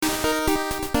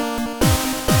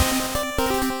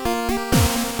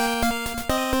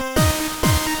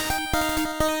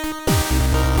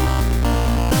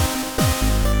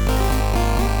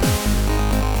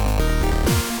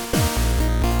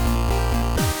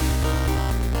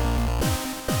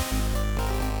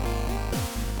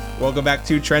Welcome back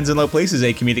to Trends in Low Places,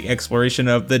 a comedic exploration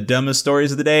of the dumbest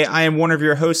stories of the day. I am one of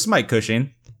your hosts, Mike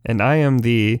Cushing. And I am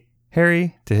the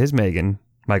Harry to his Meghan,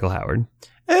 Michael Howard.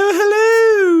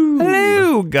 Oh, hello!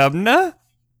 Hello, Governor.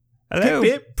 Hello,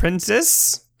 Pip, pip.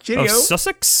 Princess Cheerio. of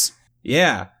Sussex.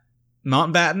 Yeah.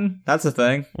 Mountbatten, that's a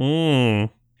thing.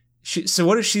 Mm. So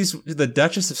what is she's the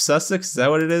Duchess of Sussex? Is that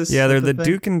what it is? Yeah, they're That's the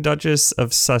thing? Duke and Duchess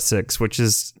of Sussex, which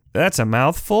is, that's a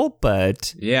mouthful,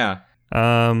 but Yeah.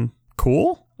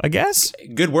 cool, I guess.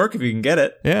 Good work if you can get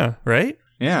it. Yeah, right?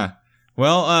 Yeah.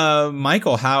 Well,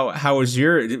 Michael, how was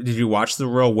your? Did you watch the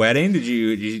royal wedding? Did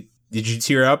you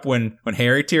tear up when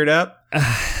Harry teared up?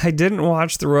 I didn't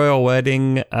watch the royal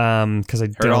wedding because I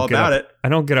Heard all about it. I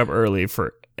don't get up early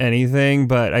for anything,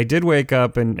 but I did wake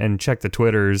up and check the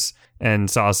Twitters and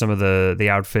saw some of the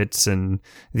outfits and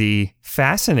the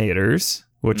fascinators,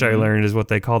 which I learned is what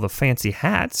they call the fancy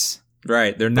hats.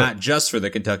 Right. They're not just for the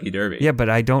Kentucky Derby. Yeah, but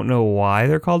I don't know why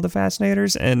they're called the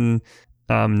fascinators, and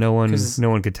no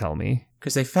one could tell me.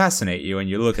 Because they fascinate you when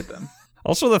you look at them.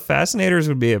 Also, the fascinators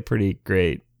would be a pretty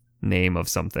great name of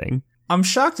something. I'm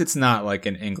shocked it's not like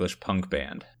an English punk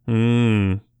band.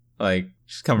 Like,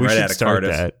 just come We right should out of start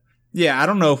Cardiff. that. Yeah, I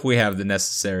don't know if we have the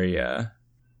necessary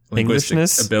linguistic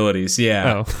Englishness? abilities.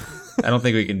 Yeah. Oh. I don't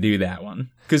think we can do that one.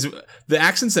 Because the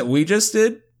accents that we just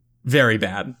did, very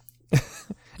bad.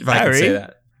 If I can say Harry?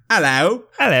 that. Hello.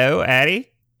 Hello,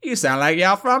 Addie. You sound like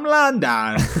you're from London.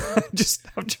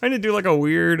 I'm trying to do like a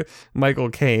weird Michael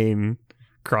Caine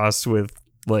crossed with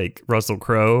like Russell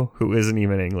Crowe, who isn't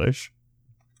even English.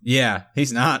 Yeah,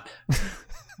 he's not.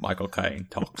 Michael Caine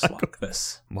talks like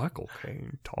this. Michael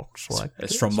Caine talks like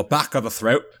It's from the back of the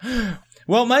throat.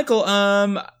 Well, Michael,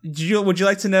 would you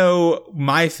like to know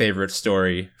my favorite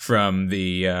story from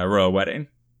the royal wedding?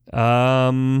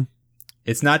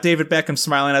 It's not David Beckham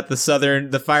smiling at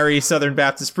the fiery Southern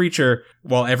Baptist preacher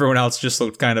while everyone else just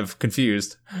looked kind of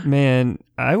confused. Man,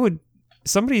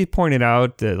 somebody pointed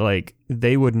out that like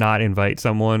they would not invite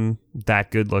someone that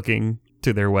good looking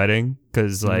to their wedding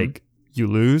because like you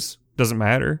lose, doesn't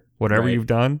matter, whatever Right. you've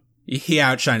done. He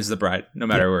outshines the bride no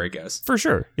matter where he goes. For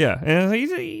sure. Yeah. And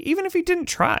even if he didn't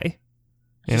try,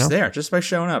 you Just know, there, just by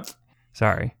showing up.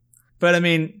 sorry. But I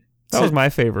mean, That was my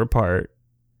favorite part.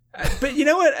 but you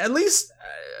know what? At least,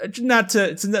 to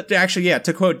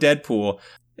quote Deadpool,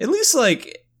 at least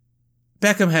like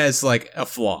Beckham has like a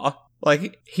flaw.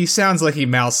 Like he sounds like he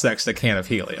mouth sexed a can of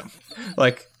helium.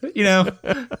 Like, you know,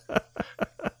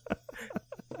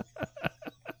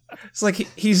 it's like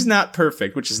he's not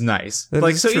perfect, which is nice. That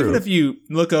like, is so true. even if you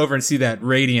look over and see that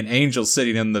radiant angel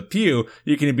sitting in the pew,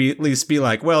 you can at least be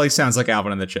like, well, he sounds like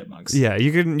Alvin and the Chipmunks. Yeah,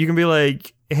 you can be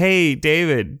like, "Hey,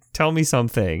 David, tell me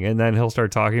something," and then he'll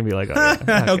start talking and be like, "Oh,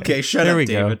 yeah, okay, shut There up, we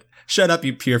go. David. Shut up,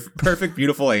 you pure, perfect,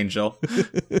 beautiful angel.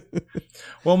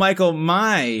 Well, Michael,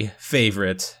 my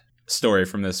favorite story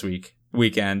from this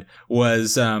weekend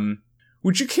was,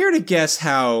 would you care to guess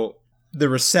how the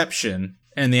reception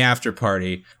and the after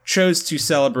party chose to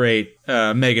celebrate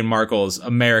Meghan Markle's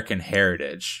American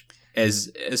heritage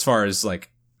as far as like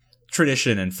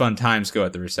tradition and fun times go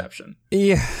at the reception?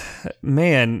 Yeah,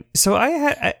 man. So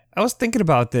I was thinking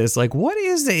about this. Like, what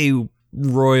is a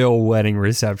royal wedding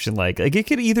reception like? Like, it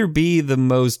could either be the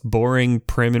most boring,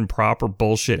 prim and proper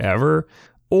bullshit ever,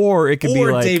 or it could be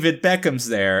like David Beckham's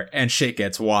there and shit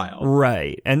gets wild.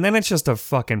 right, and then it's just a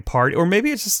fucking party, or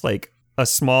maybe it's just like a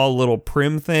small little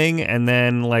prim thing, and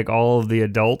then like all of the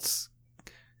adults,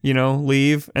 you know,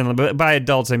 leave. And by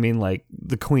adults, I mean like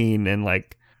the Queen and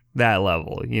like that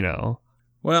level, you know.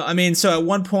 Well, I mean, so at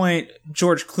one point,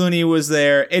 George Clooney was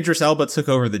there. Idris Elba took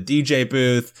over the DJ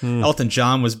booth. Elton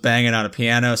John was banging on a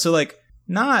piano. So, like,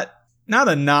 not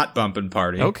a not bumping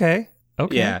party. Okay.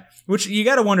 Yeah. Which you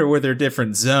got to wonder, were there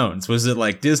different zones? Was it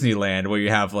like Disneyland where you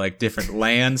have like different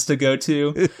lands to go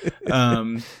to?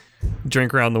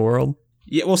 Drink around the world.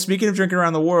 Yeah. Well, speaking of drinking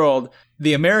around the world,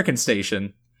 the American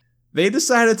station, they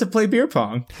decided to play beer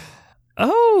pong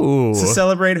Oh, to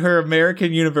celebrate her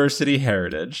American University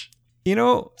heritage. you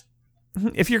know,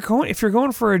 if you're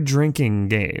going for a drinking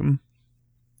game,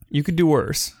 you could do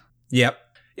worse. Yep.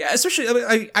 Yeah, especially,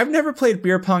 I mean, I've never played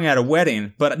beer pong at a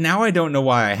wedding, but now I don't know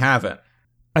why I haven't.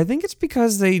 I think it's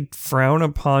because they frown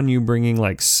upon you bringing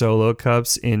like solo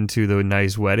cups into the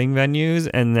nice wedding venues,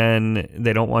 and then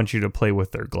they don't want you to play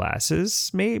with their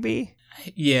glasses, maybe.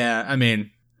 Yeah, I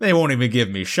mean, they won't even give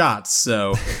me shots,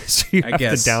 so So you have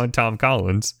guess. to down Tom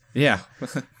Collins. yeah.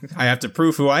 I have to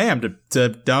prove who I am to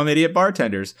dumb idiot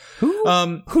bartenders. Who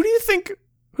do you think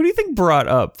brought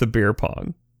up the beer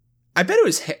pong? I bet it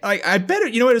was,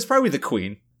 you know what, it was probably the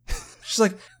Queen. She's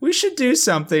like, we should do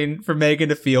something for Meghan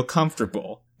to feel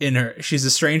comfortable in her. She's a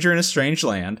stranger in a strange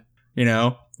land. You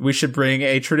know, we should bring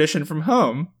a tradition from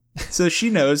home. So she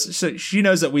knows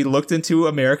that we looked into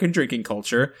American drinking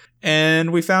culture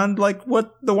and we found like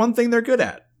what the one thing they're good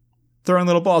at. Throwing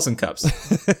little balls in cups.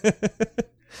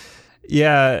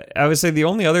 Yeah, I would say the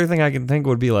only other thing I can think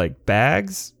would be like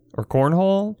bags or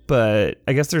cornhole, but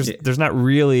I guess there's not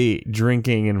really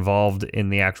drinking involved in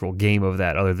the actual game of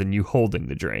that other than you holding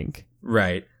the drink.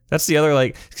 Right. That's the other,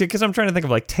 like, because I'm trying to think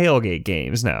of like tailgate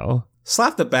games now.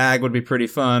 Slap the bag would be pretty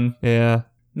fun. Yeah.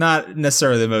 Not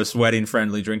necessarily the most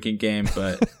wedding-friendly drinking game,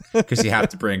 but because you have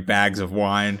to bring bags of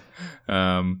wine.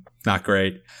 Not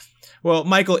great. Well,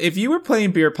 Michael, if you were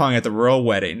playing beer pong at the royal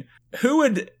wedding, who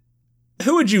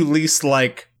would you least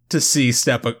like to see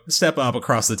step up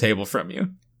across the table from you?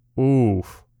 Ooh.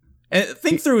 And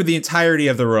think through the entirety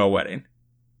of the royal wedding.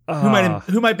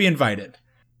 Who might be invited?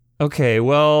 Okay,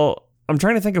 well, I'm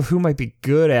trying to think of who might be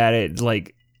good at it,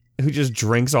 like who just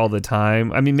drinks all the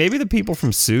time. I mean, maybe the people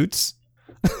from Suits.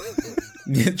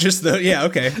 Just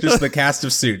the cast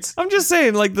of Suits. I'm just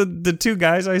saying, like the two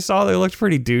guys I saw, they looked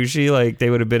pretty douchey. Like they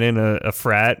would have been in a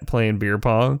frat playing beer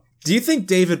pong. Do you think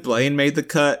David Blaine made the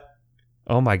cut?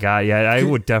 Oh my god, yeah, I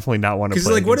would definitely not want to play.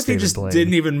 Because like, what if he David just Blaine.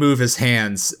 didn't even move his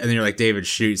hands, and then you're like, David,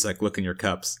 shoot. He's like, look in your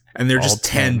cups, and they're just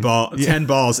 10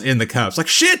 balls in the cups. Like,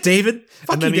 shit, David.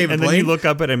 Fuck and then you, David Blaine. Then you look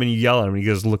up at him and you yell at him, and he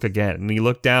goes, "Look again." And you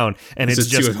look down, and it's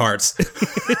just 2 hearts.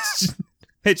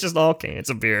 it's just all cans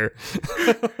of beer.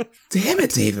 Damn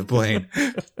it, David Blaine.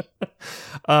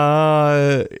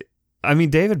 I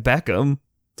mean, David Beckham.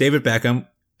 David Beckham.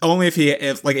 Only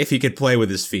if he could play with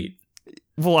his feet.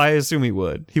 Well, I assume he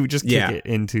would. He would just kick it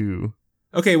into.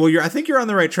 Okay, well, I think you're on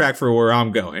the right track for where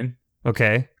I'm going.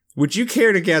 Okay. Would you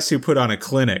care to guess who put on a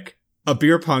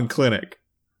beer pong clinic,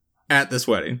 at this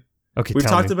wedding? Okay, we've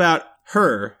talked about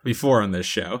her before on this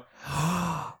show.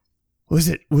 Was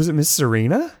it Miss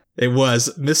Serena? It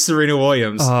was Miss Serena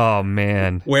Williams. Oh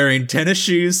man, wearing tennis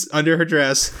shoes under her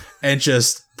dress and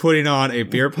just putting on a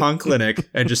beer pong clinic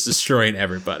and just destroying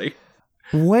everybody.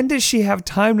 When does she have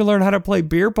time to learn how to play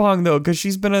beer pong though? Because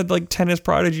she's been a tennis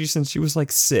prodigy since she was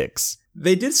 6.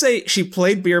 They did say she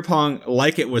played beer pong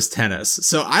like it was tennis.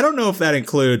 So I don't know if that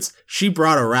includes she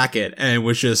brought a racket and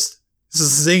was just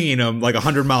zinging them like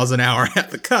 100 miles an hour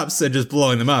at the cups and just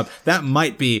blowing them up. That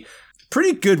might be a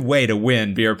pretty good way to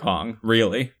win beer pong,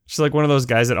 really. She's like one of those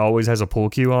guys that always has a pool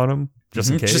cue on him, just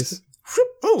in case.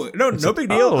 No big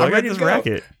deal. I got this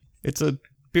racket. It's a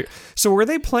beer. So were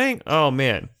they playing? Oh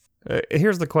man.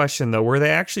 Here's the question though: were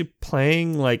they actually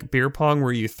playing like beer pong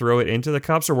where you throw it into the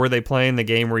cups, or were they playing the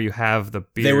game where you have the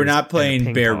beer? They were not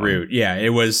playing Bear Root. Yeah, it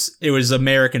was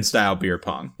American style beer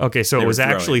pong. Okay, so it was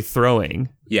actually throwing.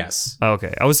 Yes.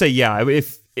 Okay, I would say yeah.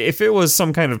 If it was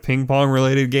some kind of ping pong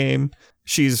related game,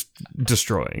 she's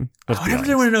destroying. What I want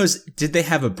to know is, did they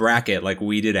have a bracket like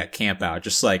we did at Camp Out?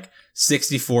 Just like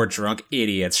 64 drunk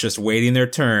idiots just waiting their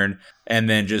turn, and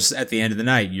then just at the end of the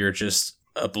night, you're just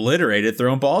obliterated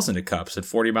throwing balls into cups at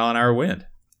 40-mile-an-hour wind.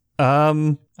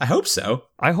 I hope so.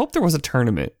 I hope there was a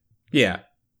tournament. Yeah.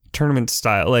 Tournament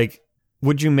style. Like,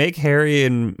 would you make Harry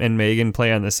and Meghan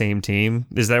play on the same team?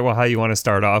 Is that how you want to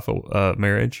start off a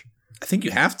marriage? I think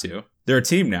you have to. They're a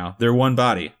team now. They're one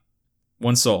body,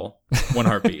 one soul, one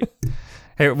heartbeat.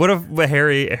 Hey, what if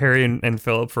Harry and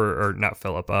Philip or not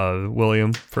Philip,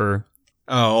 William for...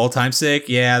 Oh, old time's sake?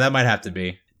 Yeah, that might have to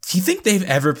be. Do you think they've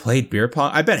ever played beer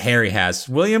pong? I bet Harry has.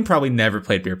 William probably never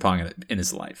played beer pong in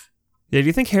his life. Yeah, do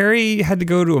you think Harry had to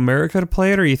go to America to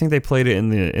play it, or do you think they played it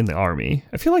in the army?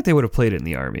 I feel like they would have played it in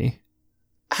the army.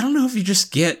 I don't know if you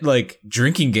just get like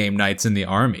drinking game nights in the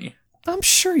army. I'm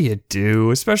sure you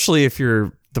do, especially if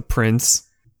you're the prince.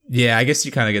 Yeah, I guess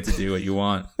you kind of get to do what you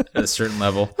want at a certain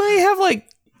level. Well, you have like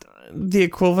the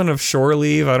equivalent of shore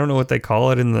leave. I don't know what they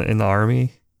call it in the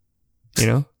army. You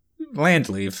know? Land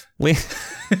leave. You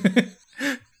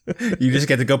just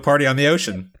get to go party on the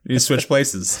ocean. You switch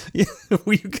places. Yeah,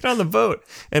 you get on the boat,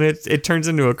 and it turns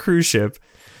into a cruise ship.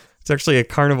 It's actually a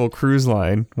Carnival Cruise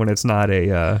Line when it's not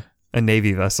a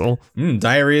Navy vessel.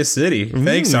 Diarrhea City.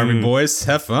 Thanks, Army boys.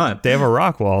 Have fun. They have a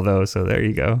rock wall, though, so there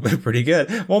you go. Pretty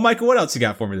good. Well, Michael, what else you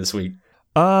got for me this week?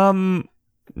 No,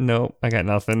 I got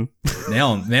nothing.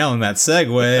 Nailing that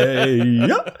segue.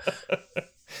 Yep.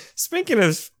 Speaking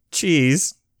of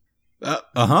cheese.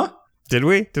 Did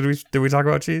we talk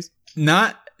about cheese?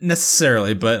 Not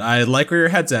necessarily, but I like where your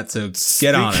head's at, so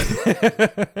get on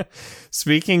it.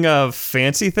 Speaking of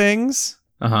fancy things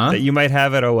that you might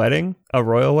have at a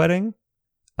royal wedding,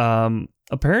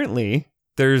 apparently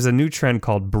there's a new trend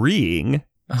called brie-ing.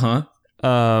 I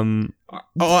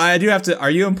do have to.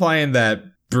 Are you implying that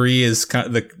brie is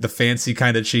kind of the fancy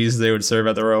kind of cheese they would serve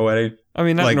at the royal wedding. I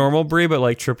mean, not like, normal brie, but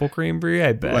like triple cream brie,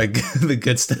 I bet. Like the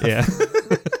good stuff. Yeah.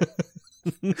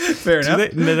 Fair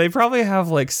enough. They probably have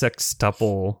like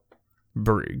sextuple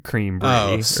cream brie.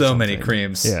 Oh, so many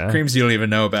creams. Yeah. Creams you don't even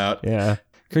know about. Yeah.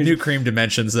 New cream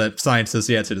dimensions that scientists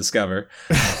yet to discover.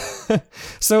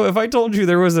 So if I told you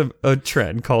there was a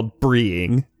trend called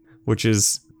brieing, which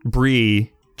is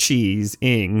brie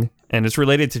cheese-ing, and it's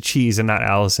related to cheese and not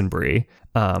Alison Brie.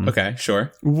 Okay,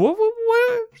 sure. Where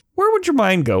would your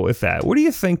mind go with that? What do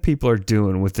you think people are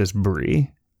doing with this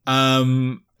brie?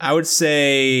 I would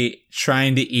say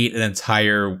trying to eat an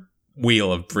entire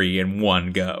wheel of brie in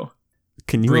one go.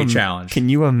 Brie challenge. Can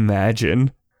you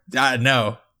imagine?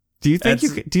 No. Do you think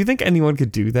do you think anyone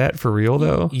could do that for real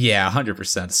though? Yeah,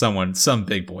 100%. Some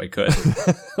big boy could.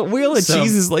 A wheel of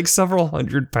cheese is like several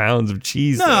 100 pounds of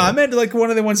cheese. No, though. I meant like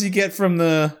one of the ones you get from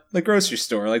the grocery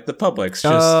store, like the Publix.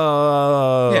 Like,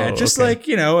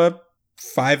 a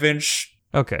 5-inch.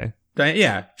 Okay.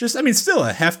 Yeah, still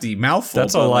a hefty mouthful.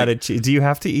 That's a lot of cheese. Do you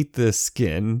have to eat the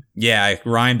skin? Yeah,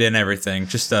 rind and everything.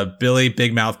 Just a Billy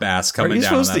Big Mouth Bass coming down. Are you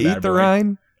supposed to eat the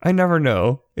rind? I never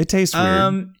know. It tastes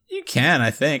weird. You can,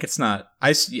 I think. It's not. I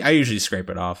usually scrape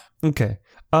it off. Okay.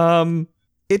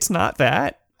 It's not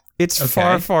that. It's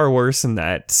far, far worse than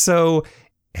that. So,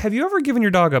 have you ever given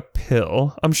your dog a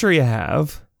pill? I'm sure you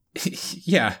have.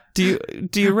 Yeah. Do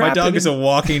you wrap my dog is a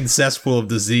walking cesspool of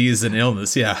disease and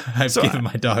illness. Yeah, I've given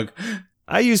my dog.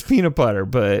 I use peanut butter,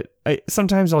 but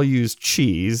sometimes I'll use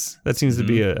cheese. That seems to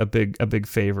be a big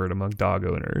favorite among dog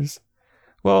owners.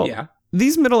 Well, yeah.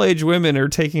 These middle-aged women are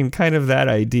taking kind of that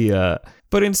idea,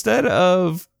 but instead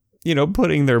of,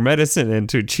 putting their medicine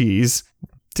into cheese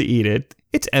to eat it,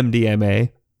 it's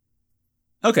MDMA.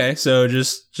 Okay, so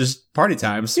just party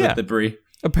times with the brie.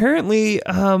 Apparently,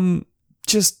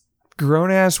 just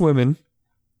grown-ass women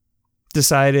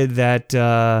decided that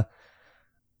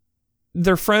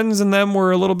their friends and them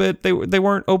were a little bit, they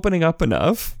weren't opening up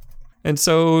enough, and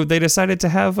so they decided to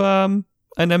have an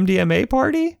MDMA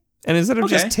party. And instead of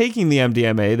just taking the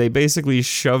MDMA, they basically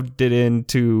shoved it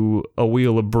into a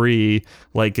wheel of brie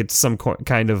like it's some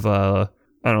kind of, I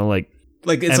don't know, like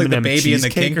it's like the baby in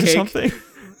the king cake. Something.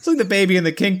 It's like the baby in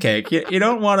the king cake. You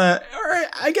don't want to, or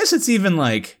I guess it's even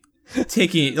like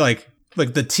taking like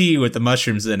the tea with the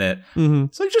mushrooms in it. Mm-hmm.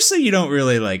 So just so you don't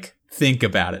really like think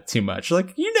about it too much.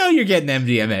 Like, you're getting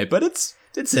MDMA, but it's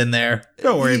in there.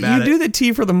 Don't worry about it. You do the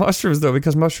tea for the mushrooms though,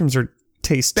 because mushrooms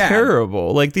taste bad.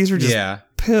 Terrible. Like these are just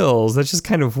pills. That's just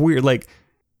kind of weird. Like,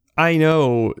 I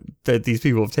know that these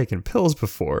people have taken pills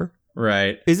before.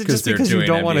 Right. Is it just because you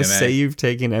don't want to say you've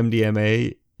taken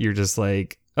MDMA? You're just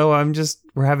like, oh,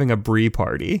 we're having a brie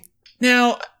party.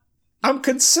 Now, I'm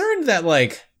concerned that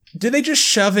did they just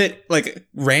shove it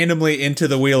randomly into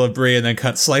the wheel of brie and then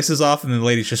cut slices off, and the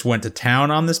ladies just went to town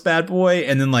on this bad boy,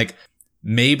 and then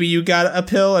maybe you got a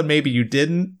pill and maybe you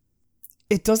didn't?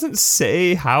 It doesn't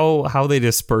say how they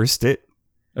dispersed it.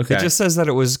 Okay. It just says that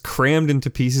it was crammed into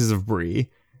pieces of brie.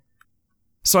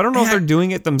 So I don't know if they're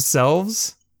doing it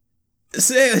themselves.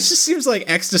 It just seems like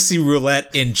ecstasy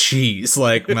roulette in cheese.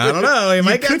 I don't know. You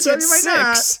might get some, you might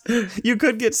not. You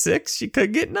could get 6. You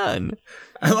could get none.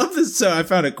 I love this. So I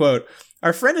found a quote.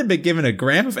 Our friend had been given a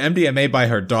gram of MDMA by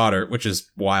her daughter, which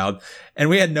is wild, and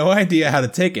we had no idea how to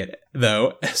take it,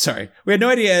 though. Sorry. We had no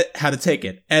idea how to take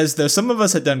it, as though some of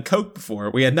us had done coke before.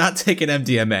 We had not taken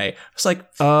MDMA. It's and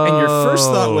your first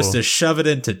thought was to shove it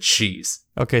into cheese.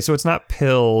 Okay, so it's not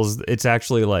pills. It's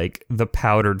actually the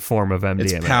powdered form of MDMA.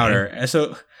 It's powder. And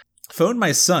so phoned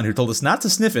my son, who told us not to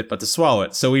sniff it, but to swallow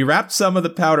it. So we wrapped some of the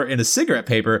powder in a cigarette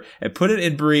paper and put it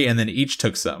in brie, and then each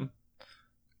took some.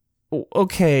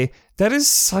 Okay, that is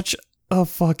such a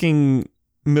fucking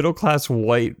middle-class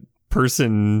white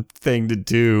person thing to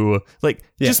do.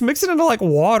 Just mix it into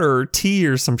water or tea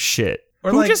or some shit.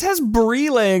 Or who just has brie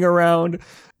laying around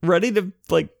ready to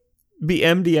be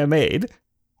MDMA'd?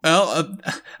 Well,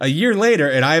 a year later,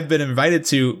 and I've been invited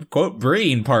to, quote,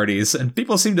 brieing parties, and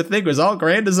people seem to think it was all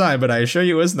grand design, but I assure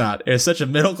you it was not. It's such a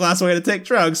middle-class way to take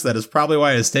drugs, that is probably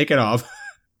why it's taken off.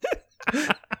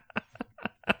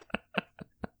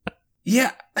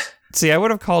 Yeah. See, I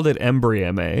would have called it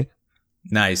MDMA.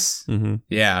 Nice. Mm-hmm.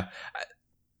 Yeah.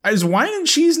 Is wine and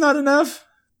cheese not enough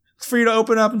for you to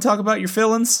open up and talk about your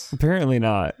feelings? Apparently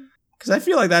not. Because I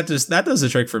feel like that does the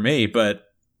trick for me, but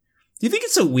do you think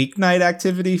it's a weeknight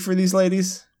activity for these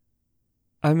ladies?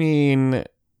 I mean,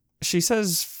 she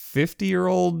says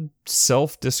 50-year-old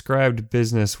self-described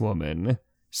businesswoman.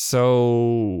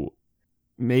 So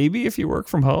maybe if you work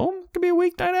from home, it could be a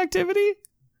weeknight activity?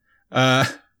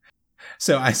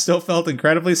 So I still felt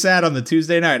incredibly sad on the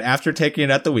Tuesday night after taking it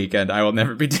at the weekend. I will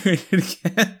never be doing it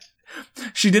again.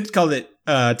 She did call it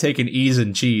taking E's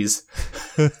and cheese,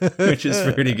 which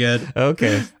is pretty good.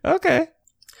 Okay.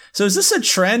 So is this a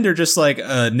trend or just like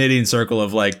a knitting circle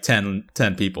of like 10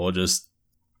 people just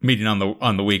meeting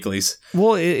on the weeklies?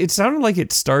 Well, it sounded like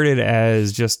it started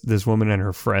as just this woman and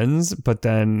her friends, but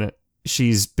then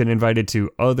she's been invited to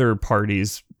other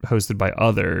parties hosted by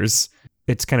others.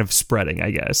 It's kind of spreading,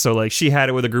 I guess. So like she had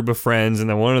it with a group of friends, and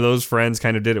then one of those friends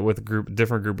kind of did it with a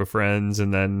different group of friends,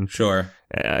 and then sure,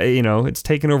 it's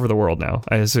taken over the world now,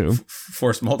 I assume.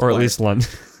 Force multiplier, or at least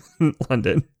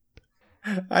London.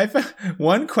 I found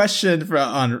one question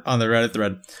on the Reddit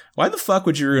thread. Why the fuck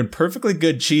would you ruin perfectly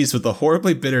good cheese with the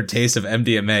horribly bitter taste of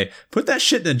MDMA? Put that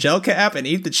shit in a gel cap and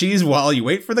eat the cheese while you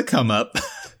wait for the come up.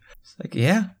 It's like,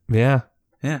 yeah.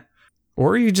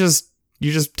 Or you just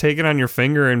take it on your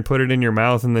finger and put it in your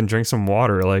mouth and then drink some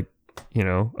water, like,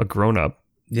 a grown up.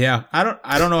 Yeah, I don't know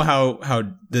I don't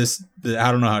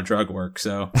know how drug works.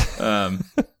 So,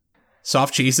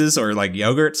 soft cheeses or like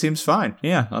yogurt seems fine.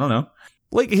 Yeah, I don't know.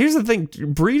 Like, here's the thing,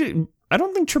 brie. I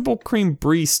don't think triple cream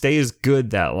brie stays good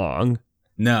that long.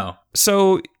 No.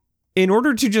 So, in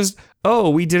order to just,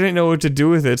 we didn't know what to do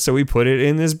with it, so we put it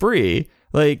in this brie.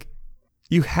 Like,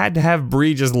 you had to have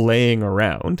brie just laying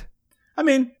around. I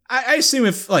mean, I assume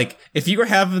if you're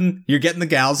getting the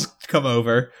gals to come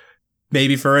over,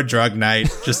 maybe for a drug night,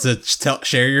 just to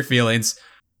share your feelings,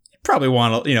 you probably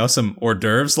want some hors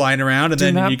d'oeuvres lying around, and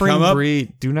then you come up.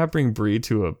 Do not bring brie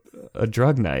to a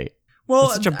drug night. Well,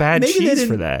 that's such a bad cheese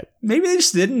for that. Maybe they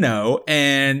just didn't know,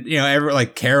 and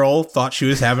Carol thought she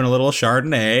was having a little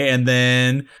Chardonnay, and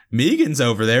then Megan's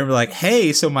over there and we're like,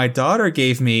 "Hey, so my daughter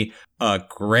gave me a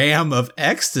gram of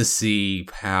ecstasy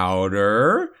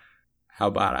powder. How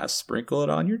about I sprinkle it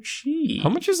on your cheese?" How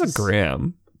much is a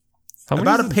gram?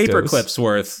 About a paperclip's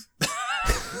worth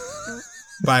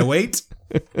by weight.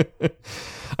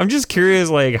 I'm just curious,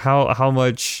 like how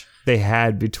much they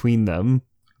had between them.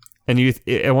 And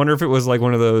I wonder if it was like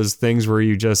one of those things where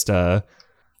you just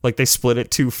like they split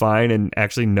it too fine and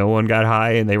actually no one got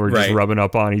high and they were just rubbing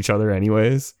up on each other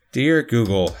anyways. Dear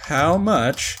Google, how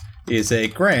much is a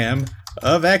gram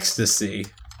of ecstasy?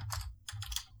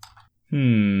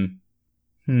 So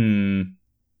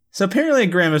apparently a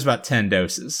gram is about 10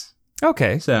 doses.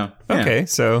 Okay. So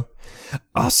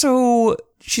also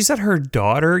she said her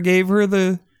daughter gave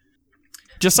her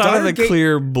just out of the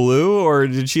clear blue, or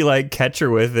did she like catch her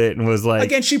with it and was like...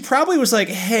 Again, she probably was like,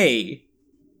 "Hey,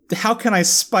 how can I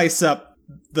spice up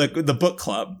the book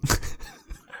club?"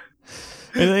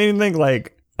 And anything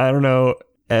like, I don't know,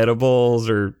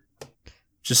 edibles or...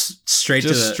 Just straight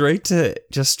to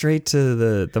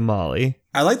the Molly.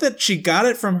 I like that she got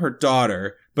it from her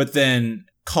daughter, but then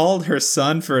called her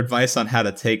son for advice on how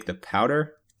to take the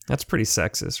powder. That's pretty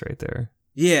sexist right there.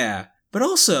 Yeah, but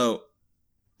also,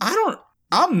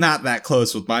 I'm not that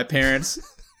close with my parents.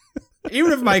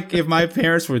 Even if my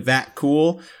parents were that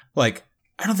cool, like,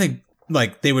 I don't think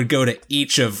like they would go to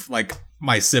each of like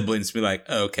my siblings to be like,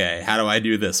 "Okay, how do I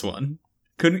do this one?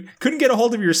 Couldn't get a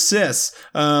hold of your sis.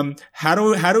 How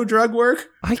do drug work?"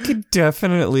 I could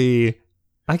definitely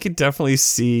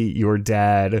see your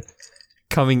dad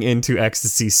coming into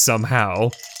ecstasy somehow.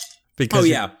 Because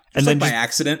and then by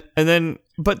accident. And then,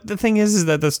 but the thing is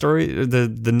that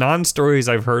the non-stories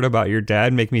I've heard about your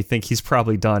dad make me think he's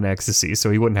probably done ecstasy,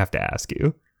 so he wouldn't have to ask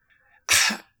you.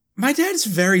 My dad's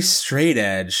very straight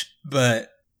edge,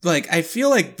 but like I feel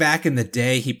like back in the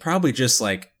day, he probably just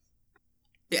like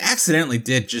accidentally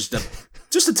did just a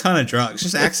ton of drugs,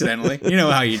 just accidentally. You know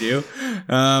how you do.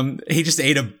 He just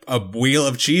ate a wheel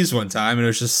of cheese one time, and it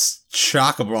was just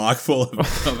chock-a-block full of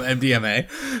MDMA.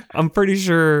 I'm pretty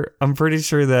sure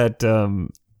that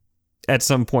at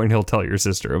some point he'll tell your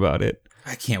sister about it.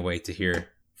 I can't wait to hear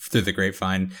through the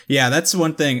grapevine. Yeah, that's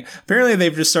one thing. Apparently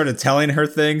they've just started telling her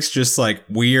things, just like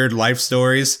weird life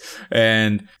stories,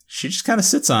 and she just kind of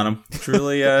sits on them. It's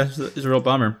really is a real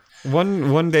bummer.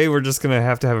 One day we're just gonna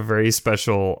have to have a very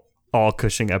special all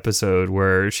Cushing episode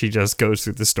where she just goes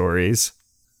through the stories.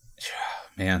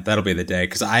 Man, that'll be the day,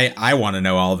 because I want to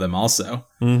know all of them also.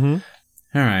 Mm-hmm.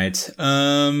 All right.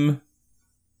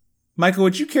 Michael,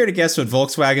 would you care to guess what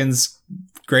Volkswagen's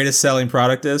greatest selling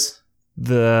product is?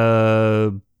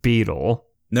 The Beetle.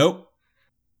 Nope.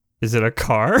 Is it a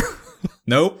car?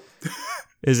 Nope.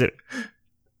 Is it...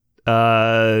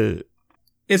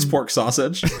 It's pork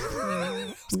sausage.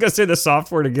 I was going to say the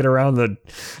software to get around the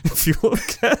fuel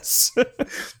gas.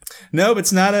 No,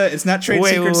 it's not trade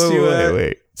secrets to...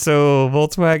 Wait. So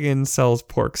Volkswagen sells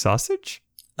pork sausage?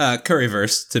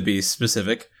 Currywurst, to be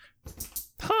specific.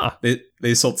 Huh.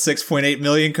 They sold 6.8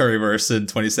 million Currywursts in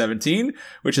 2017,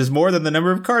 which is more than the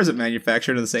number of cars it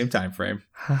manufactured in the same time frame.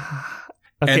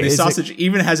 Okay, And the sausage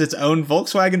even has its own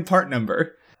Volkswagen part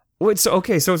number. Wait, so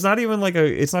it's not even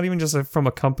it's not even just from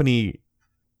a company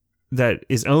that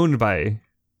is owned by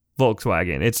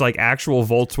Volkswagen. It's like actual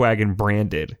Volkswagen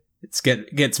branded.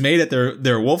 It gets made at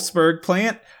their Wolfsburg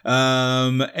plant,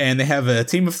 and they have a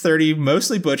team of 30,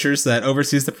 mostly butchers, that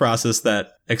oversees the process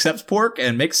that accepts pork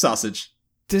and makes sausage.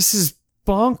 This is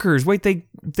bonkers. Wait,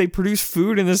 they produce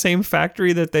food in the same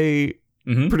factory that they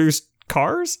produce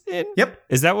cars in? Yep.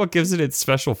 Is that what gives it its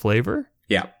special flavor?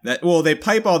 Yeah. They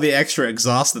pipe all the extra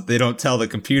exhaust that they don't tell the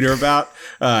computer about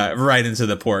right into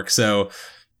the pork. So,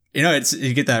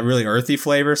 you get that really earthy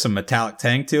flavor, some metallic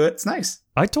tang to it. It's nice.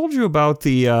 I told you about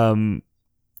the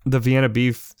Vienna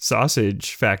beef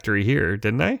sausage factory here,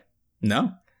 didn't I?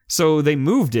 No. So they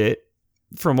moved it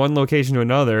from one location to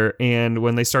another, and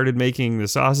when they started making the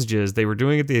sausages, they were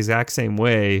doing it the exact same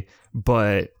way,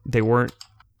 but they weren't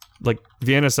like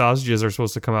Vienna sausages are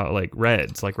supposed to come out like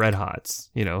reds, like Red Hots.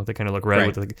 They kind of look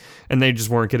red right. and they just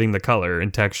weren't getting the color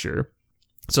and texture.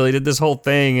 So they did this whole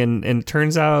thing, and it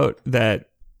turns out that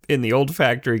in the old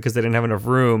factory, because they didn't have enough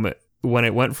room, when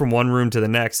it went from one room to the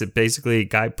next, it basically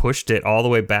guy pushed it all the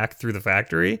way back through the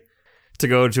factory to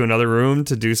go to another room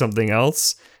to do something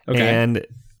else. Okay. And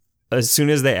as soon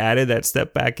as they added that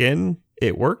step back in,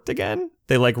 it worked again.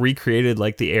 They recreated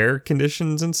the air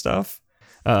conditions and stuff.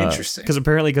 Interesting. Because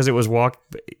it was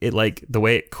the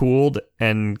way it cooled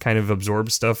and kind of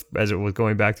absorbed stuff as it was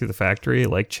going back through the factory,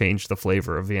 it changed the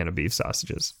flavor of Vienna beef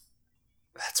sausages.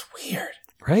 That's weird.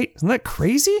 Right? Isn't that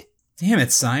crazy? Damn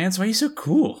it, science. Why are you so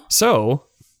cool? So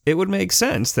it would make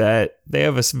sense that they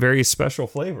have a very special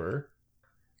flavor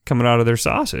coming out of their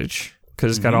sausage,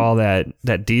 because it's got all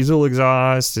that diesel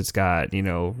exhaust. It's got,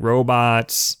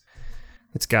 robots.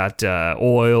 It's got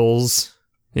oils,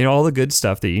 all the good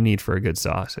stuff that you need for a good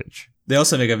sausage. They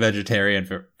also make a vegetarian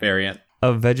variant.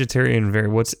 A vegetarian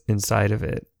variant? What's inside of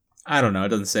it? I don't know. It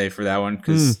doesn't say for that one,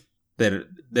 because they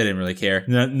didn't really care.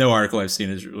 No article I've seen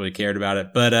has really cared about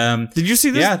it. But did you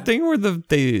see this thing where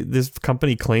this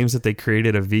company claims that they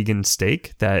created a vegan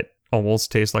steak that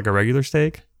almost tastes like a regular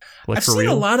steak? I've seen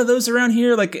a lot of those around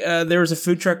here. There was a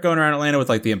food truck going around Atlanta with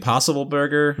the Impossible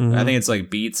Burger. I think it's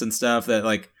beets and stuff that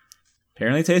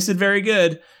apparently tasted very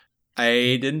good.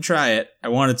 I didn't try it. I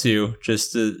wanted to,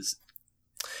 just to,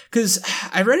 because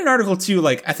I read an article too.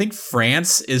 I think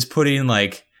France is putting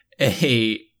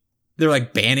they're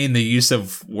banning the use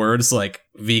of words like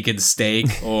vegan steak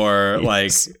or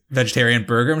yes. Vegetarian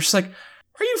burger. I'm just are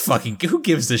you who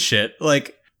gives a shit?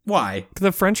 Why?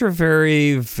 The French are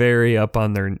very, very up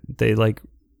on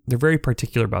they're very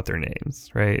particular about their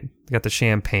names, right? They got the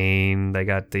Champagne, they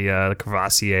got the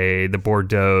Courvoisier, the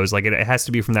Bordeaux. It has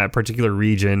to be from that particular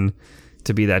region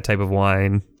to be that type of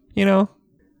wine, But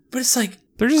it's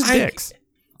they're just dicks.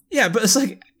 Yeah, but it's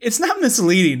it's not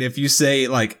misleading if you say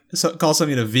call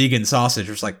something a vegan sausage.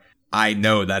 It's I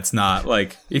know that's not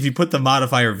if you put the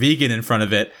modifier vegan in front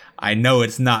of it, I know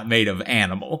it's not made of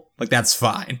animal. That's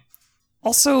fine.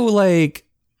 Also,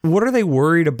 what are they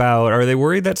worried about? Are they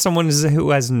worried that someone who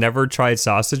has never tried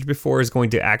sausage before is going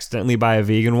to accidentally buy a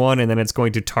vegan one, and then it's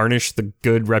going to tarnish the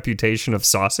good reputation of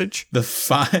sausage? The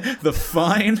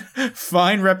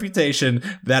fine reputation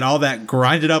that all that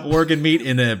grinded up organ meat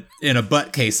in a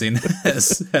butt casing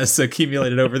has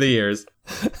accumulated over the years.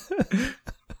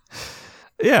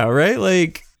 Yeah,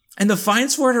 right. And the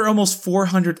fines for it are almost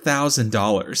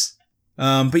 $400,000.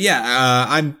 But yeah,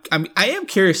 I am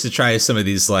curious to try some of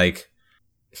these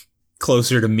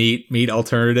closer to meat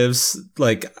alternatives.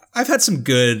 I've had some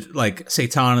good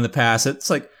seitan in the past.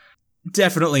 It's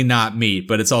definitely not meat,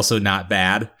 but it's also not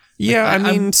bad. Yeah, I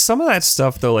mean, some of that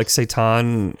stuff though,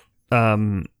 seitan,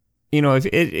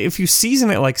 if you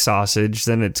season it like sausage,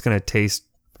 then it's gonna taste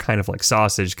kind of like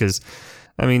sausage, because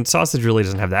sausage really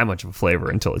doesn't have that much of a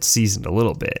flavor until it's seasoned a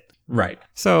little bit. Right.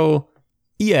 So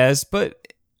yes, but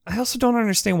I also don't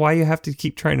understand why you have to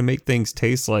keep trying to make things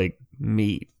taste like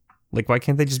meat. Why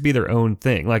can't they just be their own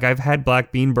thing? I've had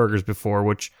black bean burgers before,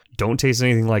 which don't taste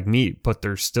anything like meat, but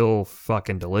they're still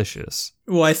fucking delicious.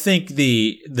 Well, I think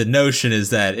the notion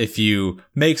is that if you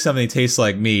make something taste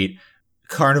like meat,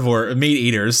 carnivore meat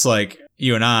eaters like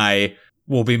you and I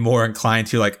will be more inclined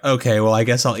to okay, well, I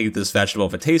guess I'll eat this vegetable.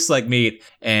 If it tastes like meat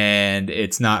and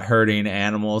it's not hurting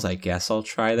animals, I guess I'll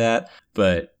try that.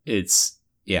 But it's,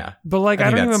 yeah. But I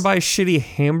don't even buy shitty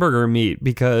hamburger meat,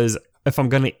 because if I'm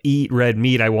going to eat red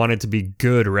meat, I want it to be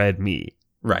good red meat.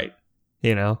 Right.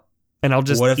 And I'll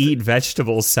just eat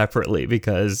vegetables separately,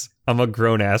 because I'm a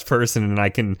grown-ass person and I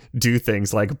can do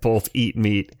things like both eat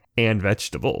meat and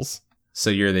vegetables. So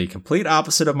you're the complete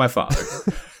opposite of my father.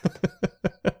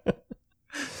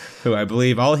 Who I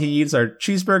believe all he eats are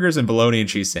cheeseburgers and bologna and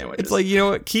cheese sandwiches. It's like, you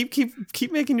know what?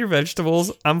 Keep making your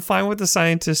vegetables. I'm fine with the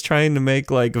scientists trying to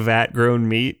make like vat grown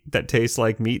meat that tastes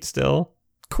like meat still.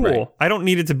 Cool. Right. I don't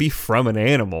need it to be from an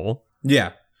animal.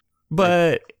 Yeah.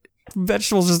 But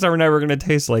vegetables just are never going to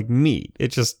taste like meat. It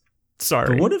just,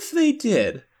 sorry. But what if they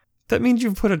did? That means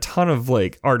you've put a ton of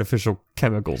like artificial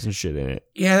chemicals and shit in it.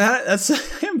 Yeah, that's.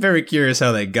 I'm very curious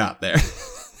how they got there.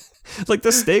 Like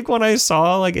the steak one I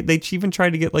saw, like they even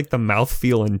tried to get like the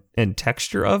mouthfeel and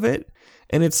texture of it,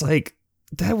 and it's like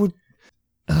that would,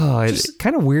 it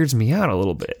kind of weirds me out a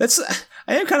little bit.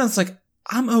 I am kind of like,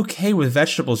 I'm okay with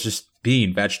vegetables just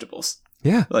being vegetables.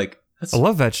 Yeah, like I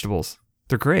love vegetables;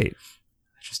 they're great.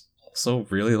 I just also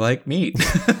really like meat.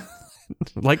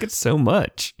 Like it so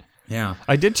much. Yeah,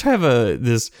 I did try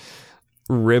this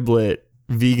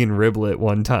vegan riblet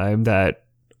one time that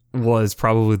was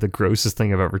probably the grossest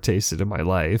thing I've ever tasted in my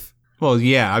life. Well,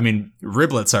 yeah, I mean,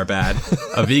 riblets are bad.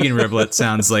 A vegan riblet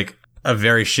sounds like a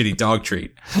very shitty dog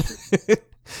treat.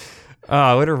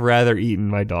 I would have rather eaten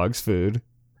my dog's food.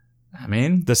 I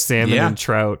mean, the salmon and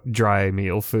trout dry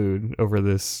meal food over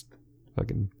this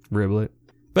fucking riblet.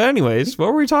 But anyways, what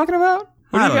were we talking about?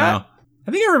 I don't know.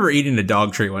 I think I remember eating a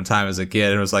dog treat one time as a kid,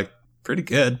 and it was like pretty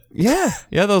good. Yeah,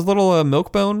 those little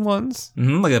milk bone ones.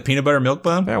 Mm-hmm, like a peanut butter milk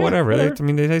bone. Yeah, whatever. They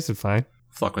tasted fine.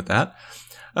 Fuck with that.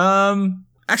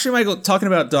 Actually, Michael, talking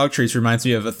about dog treats reminds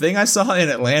me of a thing I saw in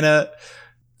Atlanta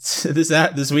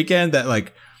this weekend that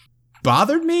like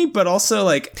bothered me, but also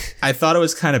like I thought it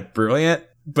was kind of brilliant,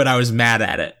 but I was mad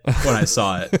at it when I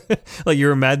saw it. Like you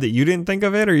were mad that you didn't think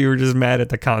of it, or you were just mad at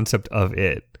the concept of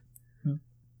it?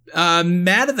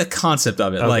 Mad at the concept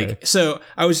of it. Okay. Like, so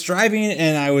I was driving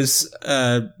and I was,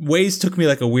 Waze took me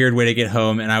like a weird way to get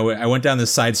home. And I went down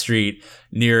this side street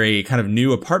near a kind of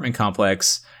new apartment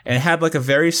complex, and it had like a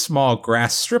very small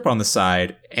grass strip on the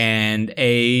side and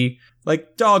a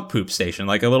like dog poop station,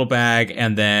 like a little bag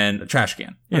and then a trash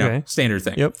can, you know, standard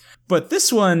thing. Yep. But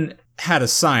this one had a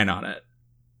sign on it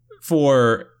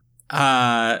for,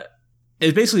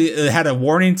 it had a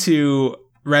warning to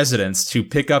residents to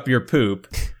pick up your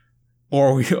poop.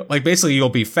 Or like basically you'll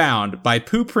be found by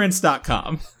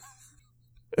poopprints.com.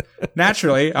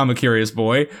 Naturally, I'm a curious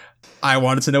boy. I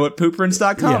wanted to know what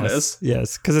poopprints.com is.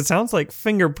 Yes, because it sounds like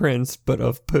fingerprints, but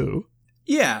of poo.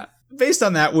 Yeah. Based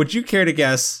on that, would you care to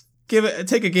guess?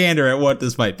 Take a gander at what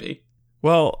this might be.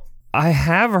 Well, I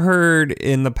have heard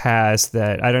in the past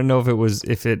that I don't know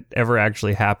if it ever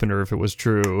actually happened or if it was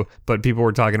true, but people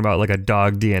were talking about like a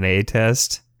dog DNA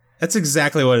test. That's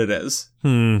exactly what it is.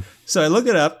 So I looked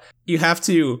it up. You have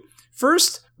to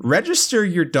first register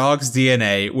your dog's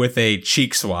DNA with a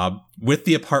cheek swab with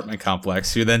the apartment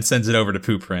complex, who then sends it over to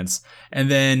Poop Prints. And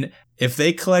then if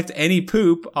they collect any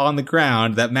poop on the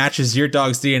ground that matches your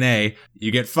dog's DNA,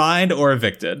 you get fined or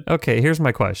evicted. Okay, here's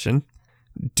my question.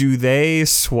 Do they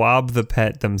swab the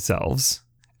pet themselves?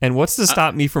 And what's to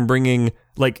stop me from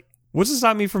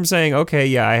saying, okay,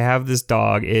 yeah, I have this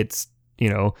dog. It's,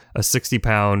 a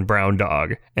 60-pound brown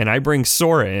dog, and I bring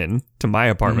Sora in to my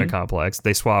apartment complex.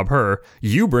 They swab her.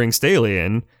 You bring Staley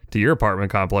in to your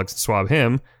apartment complex and swab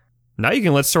him. Now you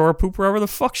can let Sora poop wherever the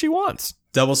fuck she wants.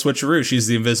 Double switcheroo. She's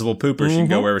the invisible pooper. She can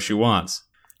go wherever she wants.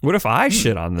 What if I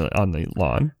shit on the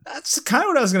lawn? That's kind of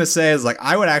what I was gonna say. Is like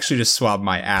I would actually just swab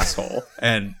my asshole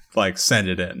and like send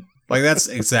it in. Like that's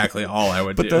exactly all I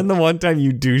would do. But then the one time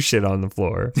you do shit on the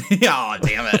floor. Oh,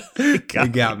 damn it. You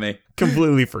got me.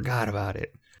 Completely forgot about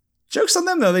it. Joke's on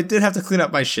them, though. They did have to clean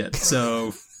up my shit,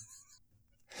 so...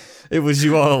 It was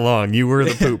you all along. You were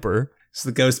the pooper. It's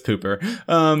the ghost pooper.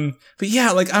 But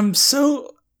yeah, like, I'm so...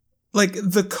 Like,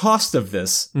 the cost of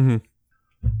this,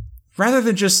 rather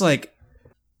than just, like,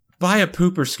 buy a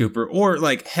pooper scooper, or,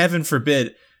 like, heaven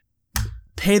forbid,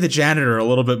 pay the janitor a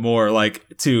little bit more, like,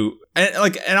 to...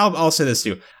 And I'll say this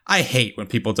too. I hate when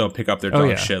people don't pick up their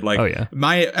dog shit. Like at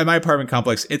my apartment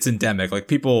complex, it's endemic. Like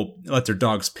people let their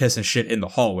dogs piss and shit in the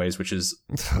hallways, which is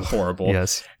horrible.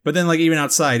 Yes. But then like even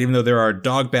outside, even though there are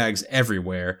dog bags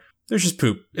everywhere, there's just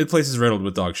poop. The place is riddled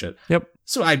with dog shit. Yep.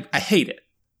 So I hate it.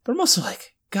 But I'm also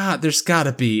like, God, there's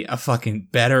gotta be a fucking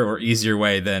better or easier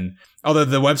way than, although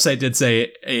the website did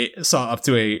say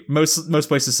most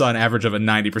places saw an average of a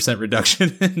 90%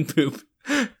 reduction in poop.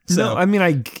 So no, I mean,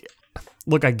 I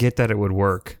get that it would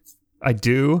work. I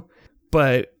do,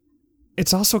 but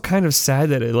it's also kind of sad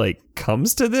that it like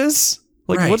comes to this.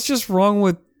 Like, What's just wrong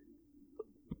with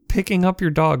picking up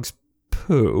your dog's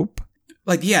poop?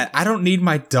 Like, yeah, I don't need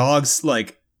my dog's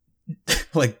like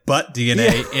butt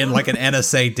DNA in like an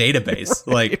NSA database.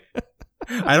 Right. Like,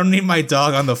 I don't need my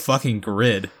dog on the fucking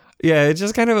grid. Yeah, it's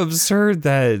just kind of absurd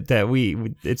that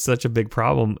it's such a big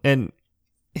problem. And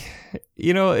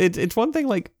it's one thing,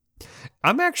 like,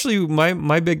 I'm actually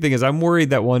my big thing is I'm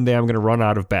worried that one day I'm going to run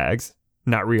out of bags,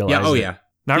 not realize Yeah, oh it. yeah.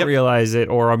 Not realize it,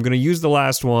 or I'm going to use the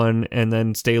last one and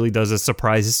then Staley does a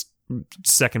surprise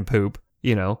second poop,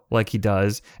 like he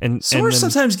does. And Sora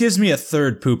sometimes gives me a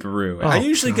third pooperoo. I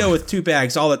usually God. go with 2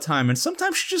 bags all the time, and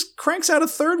sometimes she just cranks out a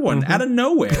third one out of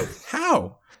nowhere.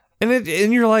 How? And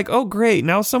you're like, oh, great.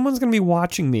 Now someone's going to be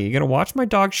watching me. You're going to watch my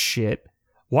dog shit,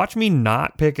 watch me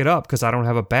not pick it up because I don't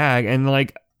have a bag. And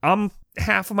like, I'm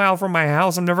half a mile from my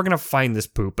house. I'm never going to find this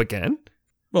poop again.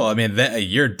 Well, I mean,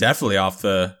 you're definitely off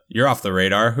the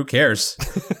radar. Who cares?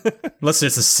 Unless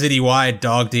it's a citywide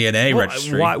dog DNA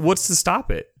registry. What's to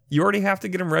stop it? You already have to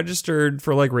get them registered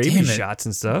for like rabies shots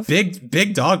and stuff.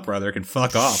 Big dog brother can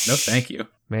fuck off. No, thank you.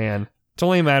 Man, it's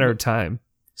only a matter of time.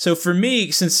 So for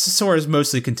me, since Sora is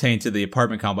mostly contained to the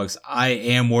apartment complex, I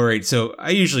am worried. So I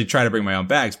usually try to bring my own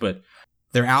bags, but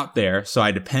they're out there, so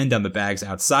I depend on the bags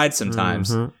outside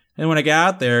sometimes. Mm-hmm. And when I get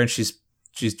out there and she's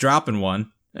dropping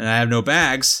one, and I have no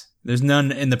bags, there's none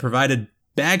in the provided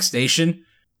bag station,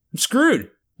 I'm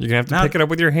screwed. You're going to have to pick it up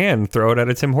with your hand and throw it at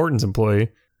a Tim Hortons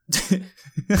employee.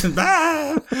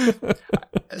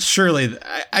 Surely,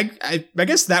 I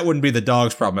guess that wouldn't be the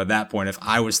dog's problem at that point if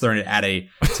I was throwing it at a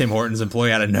Tim Hortons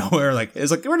employee out of nowhere. Like, it's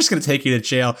like, we're just going to take you to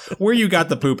jail. Where you got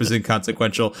the poop is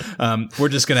inconsequential. We're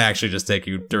just going to actually just take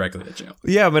you directly to jail.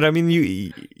 Yeah, but I mean,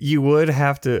 you would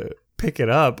have to pick it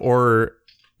up or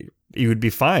you would be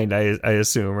fined, I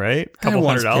assume, right?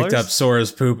 $200. Picked up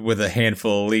Sora's poop with a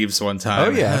handful of leaves one time.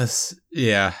 Oh, yeah.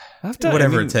 Yeah.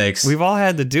 Whatever it takes. We've all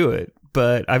had to do it,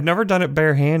 but I've never done it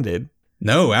barehanded.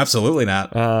 No, absolutely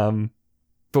not.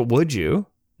 But would you?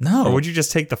 No. Or would you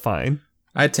just take the fine?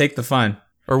 I'd take the fine.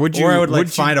 Or would you? Or I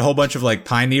would find a whole bunch of like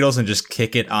pine needles and just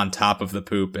kick it on top of the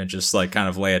poop and just like kind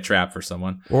of lay a trap for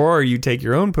someone. Or you take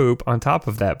your own poop on top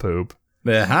of that poop.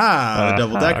 Aha,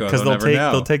 double decker. Because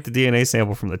they'll take the DNA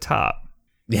sample from the top.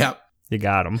 Yep. You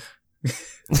got them.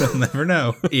 They'll never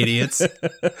know, idiots.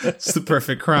 It's the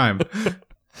perfect crime.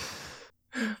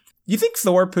 You think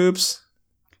Thor poops?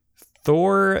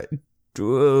 Thor,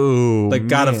 like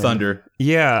God of Thunder.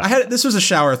 Yeah. This was a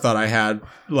shower thought I had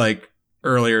like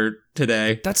earlier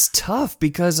today. That's tough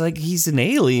because like he's an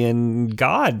alien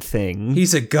god thing.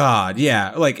 He's a god,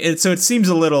 yeah. Like so it seems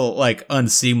a little like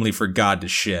unseemly for God to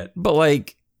shit. But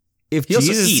like if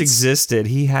Jesus existed,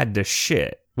 he had to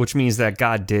shit, which means that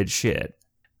God did shit.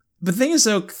 The thing is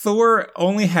though, Thor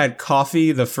only had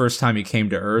coffee the first time he came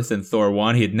to Earth in Thor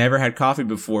 1. He had never had coffee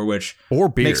before, which or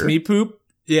beer. Makes me poop.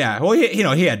 Yeah, well,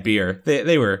 he had beer.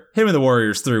 They were, him and the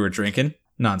Warriors 3 were drinking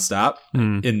nonstop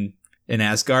in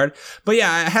Asgard. But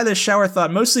yeah, I had this shower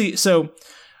thought mostly, so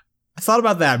I thought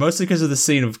about that mostly because of the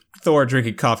scene of Thor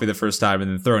drinking coffee the first time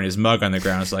and then throwing his mug on the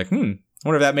ground. I was like, I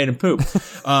wonder if that made him poop.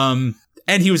 And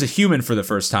he was a human for the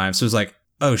first time, so it was like,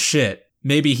 oh shit,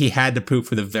 maybe he had to poop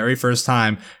for the very first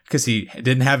time because he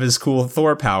didn't have his cool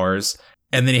Thor powers,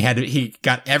 and then he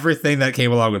got everything that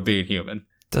came along with being human.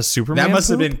 Does Superman That must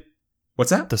poop? have been... What's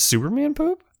that? Does Superman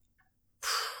poop?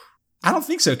 I don't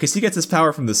think so, because he gets his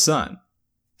power from the sun.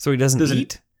 So he doesn't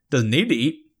eat? Doesn't need to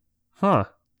eat. Huh.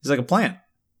 He's like a plant.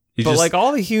 But like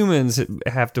all the humans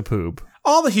have to poop.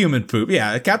 All the human poop,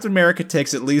 yeah. Captain America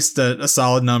takes at least a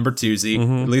solid number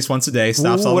twosie, at least once a day,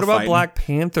 stops all the fighting. What about Black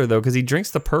Panther, though? Because he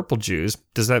drinks the purple juice.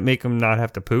 Does that make him not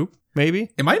have to poop, maybe?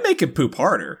 It might make him poop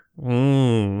harder.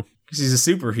 Because he's a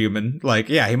superhuman. Like,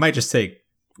 yeah, he might just take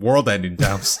world-ending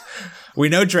dumps. We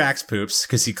know Drax poops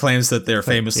because he claims that they're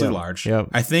famously large. Yep.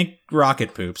 I think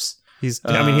Rocket poops. He's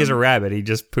a rabbit. He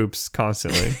just poops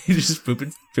constantly. He's just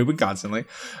pooping constantly.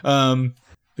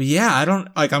 But yeah, I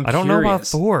don't know about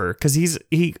Thor because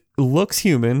he looks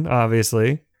human,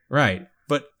 obviously. Right.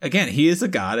 But again, he is a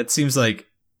god. It seems like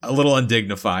a little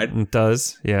undignified. It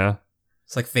does, yeah.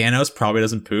 It's like Thanos probably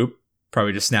doesn't poop.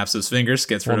 Probably just snaps his fingers,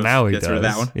 gets rid of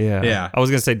that one. Yeah. I was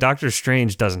going to say Doctor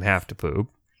Strange doesn't have to poop.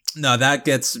 No, that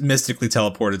gets mystically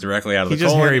teleported directly out of the colon.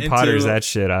 He just Harry Potter's that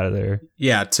shit out of there.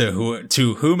 Yeah, to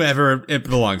whomever it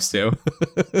belongs to.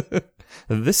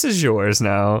 This is yours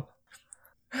now.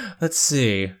 Let's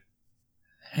see.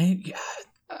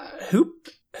 Who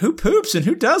poops and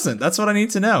who doesn't? That's what I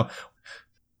need to know.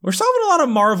 We're solving a lot of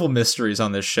Marvel mysteries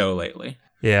on this show lately.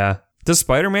 Yeah. Does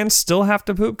Spider-Man still have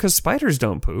to poop? Because spiders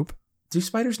don't poop. Do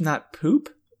spiders not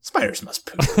poop? Spiders must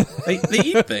poop. They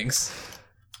eat things.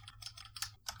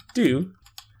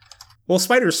 Well,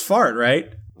 spiders fart,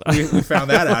 right? We found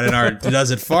that out in our Does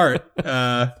It Fart?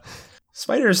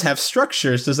 Spiders have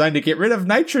structures designed to get rid of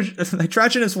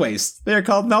nitrogenous waste. They are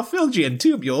called Malphigian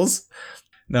tubules.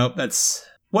 Nope,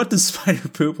 what does spider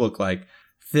poop look like?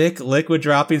 thick liquid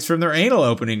droppings from their anal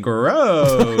opening.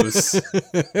 Gross.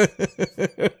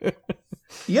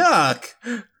 Yuck.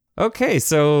 Okay,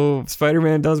 so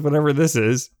Spider-Man does whatever this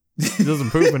is. He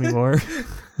doesn't poop anymore.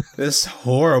 This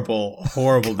horrible,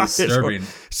 disturbing.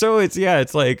 So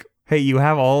it's like, hey, you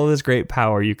have all of this great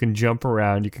power. You can jump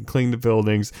around. You can cling to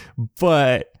buildings.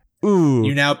 But, ooh.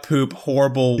 You now poop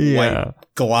horrible white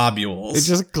globules. It's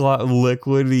just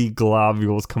liquidy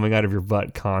globules coming out of your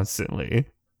butt constantly.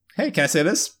 Hey, can I say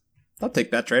this? I'll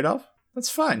take that trade-off. That's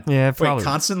fine. Yeah, probably. Wait,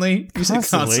 constantly? You said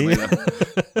constantly.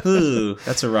 Ooh,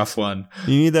 that's a rough one.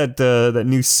 You need that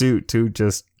new suit to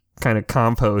just kind of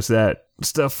compost that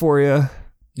stuff for you.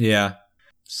 Yeah.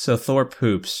 So Thor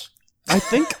poops. I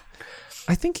think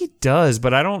he does,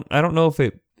 but I don't know if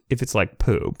it's like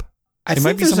poop. I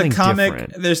think there's a comic.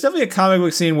 Different. There's definitely a comic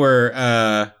book scene where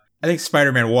I think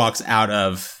Spider-Man walks out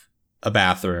of a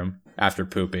bathroom after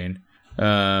pooping.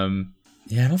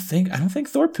 Yeah, I don't think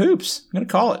Thor poops. I'm gonna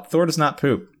call it. Thor does not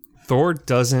poop. Thor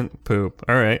doesn't poop.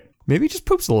 All right. Maybe he just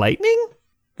poops lightning?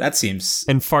 That seems...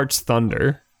 And farts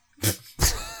thunder.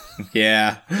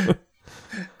 Yeah.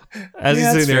 As he's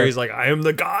sitting there, he's like, I am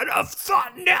the god of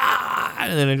thunder!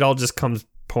 And then it all just comes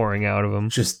pouring out of him.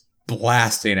 Just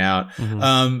blasting out.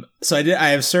 Mm-hmm. So I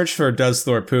have searched for does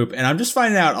Thor poop, and I'm just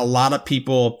finding out a lot of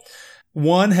people...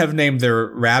 One, have named their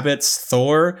rabbits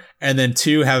Thor, and then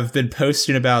two, have been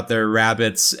posting about their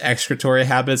rabbits' excretory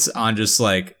habits on just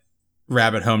like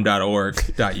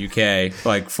rabbithome.org.uk,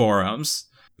 like forums.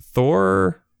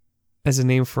 Thor as a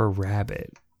name for a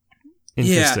rabbit.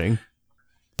 Interesting. Yeah.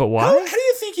 But why? How do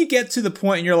you think you get to the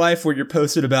point in your life where you're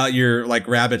posted about your like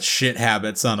rabbit shit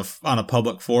habits on a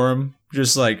public forum,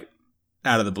 just like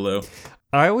out of the blue?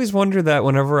 I always wonder that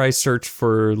whenever I search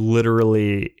for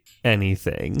literally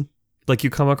anything. Like,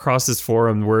 you come across this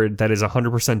forum where that is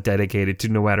 100% dedicated to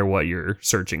no matter what you're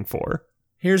searching for.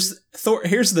 Here's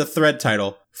the thread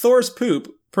title. Thor's poop,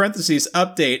 parentheses,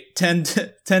 update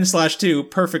 10/2,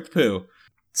 perfect poo.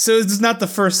 So it's not the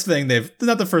first time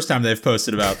they've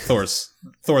posted about Thor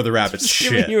the Rabbit's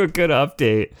shit. Giving you a good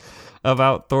update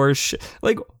about Thor's shit.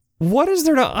 Like, what is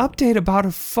there to update about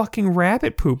a fucking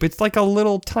rabbit poop? It's like a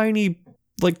little tiny,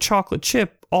 like, chocolate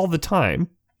chip all the time.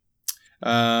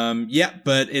 Yeah,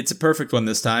 but it's a perfect one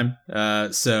this time.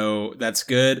 So that's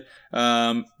good.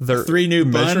 The 3 new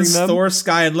buns, Thor,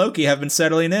 Sky, and Loki, have been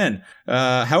settling in.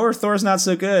 However, Thor's not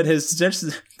so good.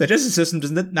 The digestive system does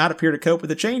not appear to cope with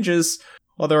the changes.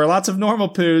 While there are lots of normal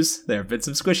poos, there have been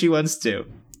some squishy ones too.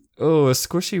 Oh, a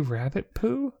squishy rabbit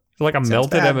poo? Like a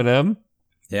melted M&M?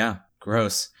 Yeah,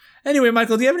 gross. Anyway,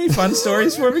 Michael, do you have any fun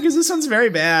stories for me? Because this one's very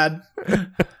bad.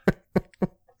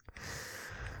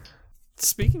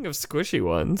 Speaking of squishy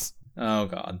ones. Oh,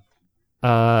 God.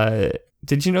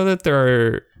 Did you know that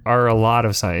there are a lot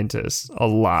of scientists? A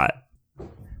lot.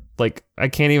 Like, I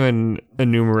can't even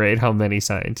enumerate how many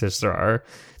scientists there are.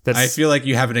 I feel like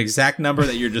you have an exact number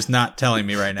that you're just not telling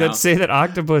me right now. That say that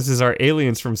octopuses are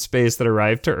aliens from space that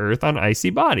arrived to Earth on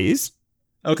icy bodies.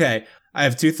 Okay, I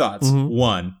have 2 thoughts. Mm-hmm.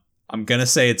 1, I'm going to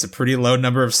say it's a pretty low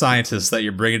number of scientists that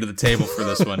you're bringing to the table for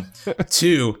this one.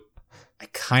 2, I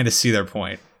kind of see their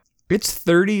point. It's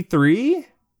 33?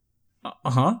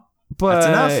 Uh-huh. But that's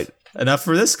enough. Enough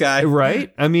for this guy.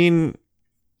 Right? I mean,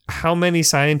 how many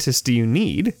scientists do you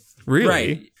need? Really?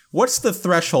 Right. What's the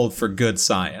threshold for good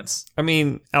science? I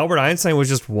mean, Albert Einstein was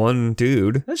just one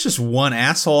dude. That's just one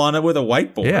asshole on it with a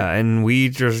whiteboard. Yeah, and we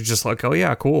just like, oh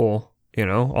yeah, cool. You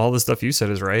know, all the stuff you said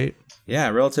is right. Yeah,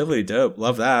 relatively dope.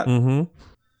 Love that. Mm-hmm.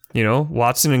 You know,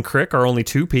 Watson and Crick are only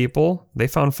 2 people. They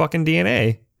found fucking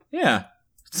DNA. Yeah.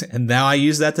 And now I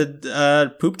use that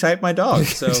to poop type my dog.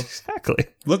 So exactly.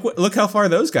 Look how far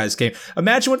those guys came.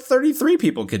 Imagine what 33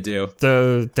 people could do.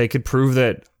 They could prove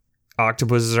that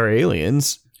octopuses are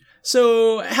aliens.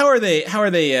 So how are they?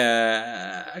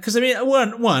 Because I mean,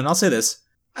 one, I'll say this: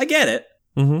 I get it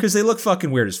because they look fucking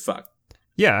weird as fuck.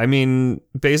 Yeah, I mean,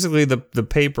 basically the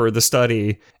paper, the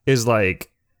study is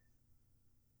like,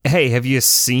 hey, have you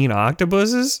seen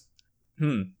octopuses?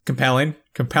 Compelling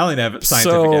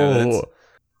scientific evidence.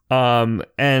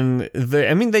 And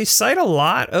they cite a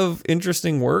lot of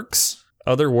interesting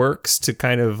other works to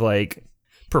kind of like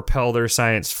propel their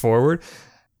science forward.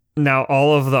 Now,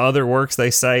 all of the other works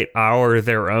they cite are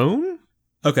their own.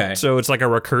 Okay. So it's like a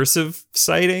recursive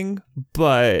citing,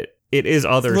 but it is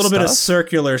other stuff. A little bit of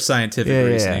circular scientific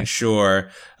reasoning, yeah. Sure.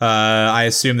 I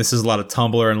assume this is a lot of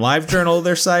Tumblr and LiveJournal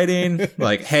they're citing.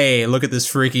 Like, hey, look at this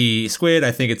freaky squid.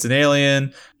 I think it's an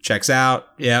alien. Checks out.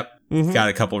 Yep. Mm-hmm. Got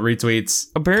a couple retweets.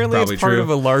 Apparently it's part of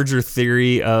a larger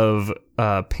theory of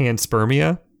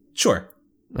panspermia. Sure.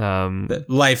 The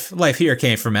life here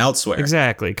came from elsewhere.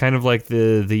 Exactly, kind of like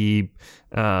the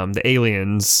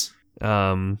aliens.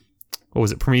 What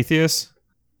was it, Prometheus?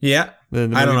 Yeah. The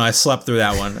I don't know. I slept through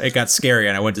that one. It got scary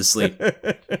and I went to sleep.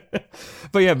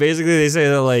 But yeah, basically they say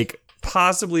that like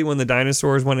possibly when the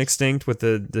dinosaurs went extinct with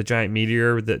the giant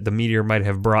meteor, that the meteor might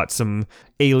have brought some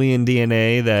alien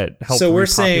DNA that helped. So we're repopulate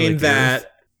saying the Earth.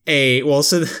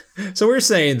 that so we're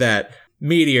saying that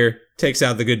meteor takes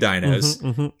out the good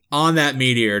dinos. On that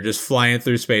meteor, just flying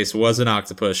through space, was an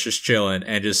octopus just chilling,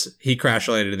 and he crash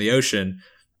landed in the ocean,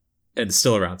 and it's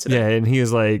still around today. Yeah, and he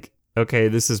is like, okay,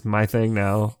 this is my thing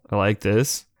now. I like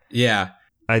this. Yeah.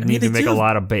 I need to make a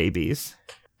lot of babies.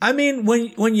 I mean,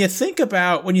 when you think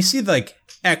about, when you see like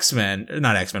not X-Men,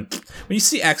 when you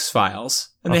see X-Files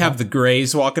and they have the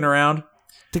Greys walking around,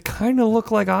 they kind of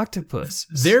look like octopus.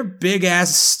 Their big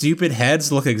ass stupid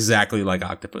heads look exactly like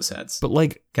octopus heads. But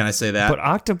like, can I say that? But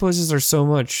octopuses are so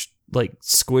much like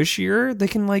squishier. They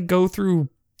can like go through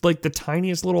like the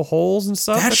tiniest little holes and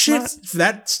stuff.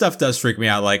 That stuff does freak me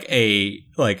out. Like a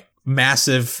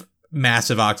massive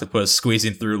octopus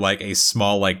squeezing through like a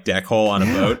small like deck hole on a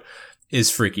boat is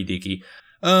freaky deaky.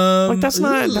 Like that's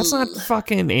not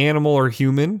fucking animal or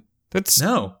human. That's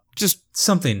just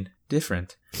something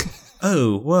different.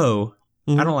 Oh, whoa.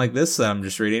 I don't like this that I'm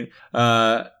just reading.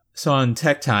 So on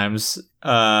Tech Times,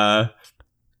 and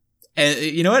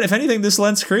you know what? If anything, this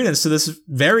lends credence to this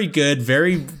very good,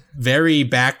 very, very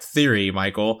backed theory,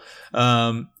 Michael.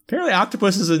 Apparently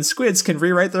octopuses and squids can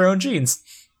rewrite their own genes.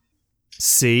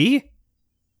 See?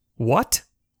 What?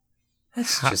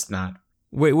 That's just not.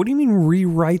 Wait, what do you mean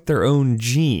rewrite their own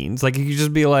genes? Like you could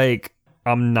just be like,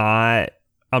 I'm not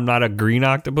a green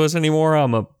octopus anymore.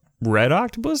 I'm a red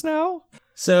octopus now?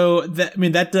 So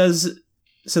that does.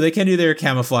 So they can do their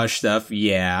camouflage stuff,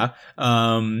 yeah.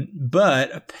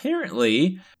 But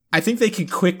apparently, I think they can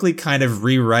quickly kind of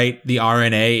rewrite the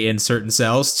RNA in certain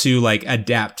cells to like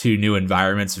adapt to new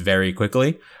environments very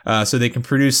quickly. So they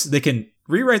can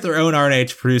rewrite their own RNA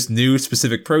to produce new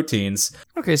specific proteins.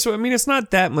 Okay, so I mean, it's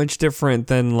not that much different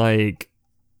than like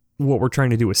what we're trying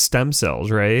to do with stem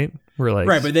cells, right? We're like,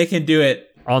 right, but they can do it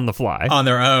on the fly, on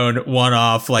their own, one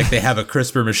off, like they have a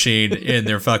CRISPR machine in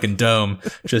their fucking dome,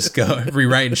 just go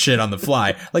rewriting shit on the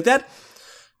fly. Like that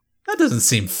doesn't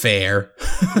seem fair.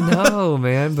 No,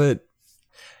 man, but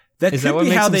that could be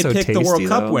how they picked the World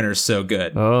Cup winners so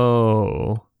good.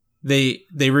 Oh. They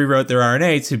rewrote their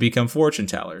RNA to become fortune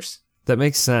tellers. That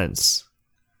makes sense.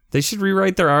 They should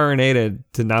rewrite their RNA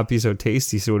to not be so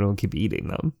tasty so we don't keep eating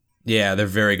them. Yeah, they're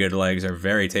very good legs. They're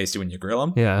very tasty when you grill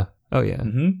them. Yeah. Oh, yeah.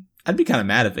 Mm-hmm. I'd be kind of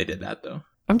mad if they did that, though.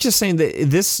 I'm just saying that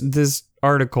this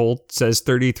article says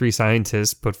 33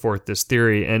 scientists put forth this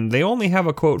theory, and they only have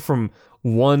a quote from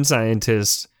one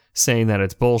scientist saying that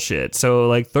it's bullshit. So,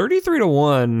 like,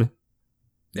 33-1.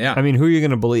 Yeah. I mean, who are you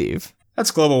going to believe?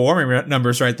 That's global warming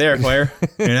numbers right there, Claire.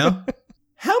 You know?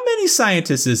 How many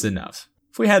scientists is enough?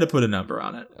 If we had to put a number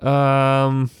on it.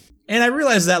 And I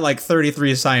realize that, like,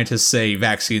 33 scientists say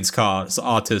vaccines cause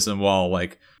autism, while,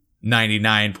 like,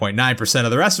 99.9%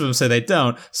 of the rest of them say they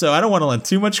don't. So I don't want to lend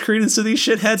too much credence to these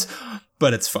shitheads,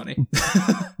 but it's funny.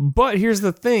 But here's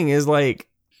the thing is like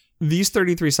these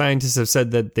 33 scientists have said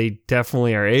that they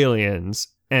definitely are aliens.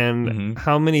 And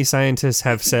how many scientists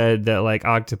have said that like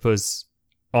octopus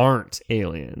aren't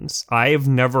aliens? I've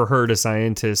never heard a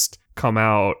scientist come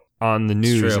out on the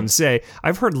news and say,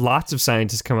 I've heard lots of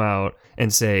scientists come out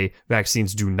and say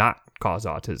vaccines do not cause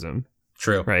autism.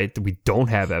 True. Right? We don't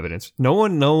have evidence. No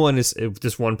one is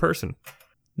just one person.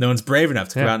 No one's brave enough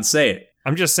to come out and say it.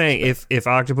 I'm just saying, if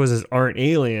octopuses aren't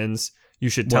aliens, you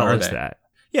should tell us that.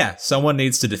 Yeah, someone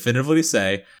needs to definitively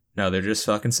say, no, they're just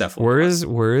fucking cephalopods.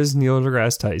 Where is Neil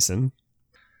deGrasse Tyson?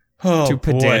 Oh, to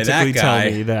pedantically boy, that guy.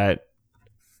 tell me that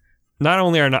not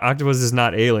only are octopuses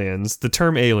not aliens, the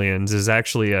term aliens is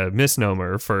actually a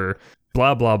misnomer for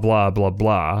blah, blah, blah, blah,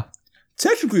 blah.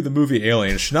 Technically, the movie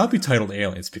Alien should not be titled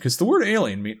Aliens because the word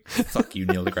alien means... Fuck you,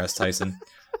 Neil deGrasse Tyson.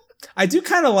 I do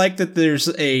kind of like that there's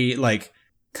a, like,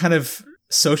 kind of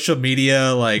social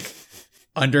media, like,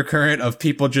 undercurrent of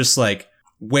people just, like,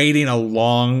 waiting a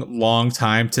long, long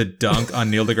time to dunk on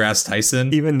Neil deGrasse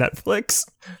Tyson. Even Netflix?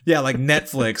 Yeah, like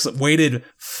Netflix waited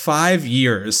 5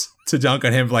 years to dunk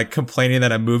on him, like complaining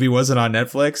that a movie wasn't on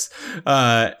Netflix.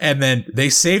 And then they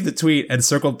saved the tweet and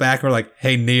circled back and were like,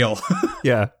 hey, Neil.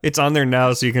 Yeah, it's on there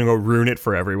now so you can go ruin it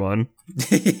for everyone.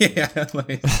 Yeah.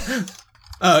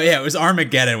 Oh, yeah, it was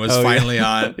Armageddon was finally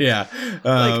on. Yeah.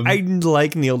 I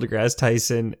like Neil deGrasse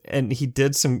Tyson, and he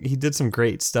did some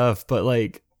great stuff, but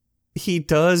like he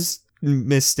does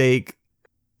mistake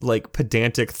like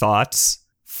pedantic thoughts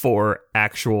for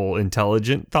actual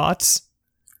intelligent thoughts.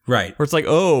 Right. Where it's like,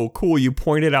 oh, cool, you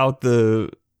pointed out the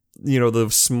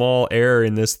small error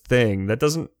in this thing. That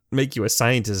doesn't make you a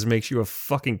scientist. It makes you a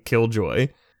fucking killjoy.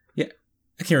 Yeah.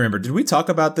 I can't remember. Did we talk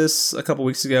about this a couple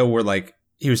weeks ago where, like,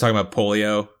 he was talking about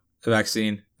polio, the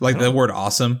vaccine? Like, the word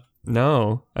awesome?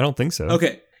 No, I don't think so.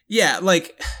 Okay. Yeah,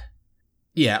 like,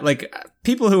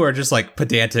 people who are just, like,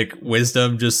 pedantic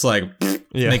wisdom, just, like,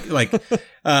 Yeah.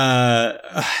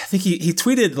 I think he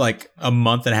tweeted, like, a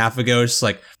month and a half ago, just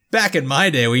like, back in my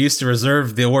day, we used to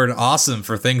reserve the word awesome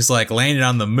for things like landing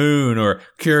on the moon or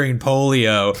curing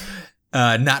polio,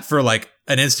 not for, like,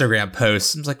 an Instagram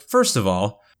post. I was like, first of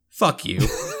all, fuck you.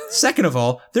 Second of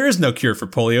all, there is no cure for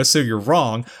polio, so you're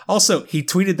wrong. Also, he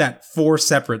tweeted that 4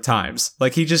 separate times.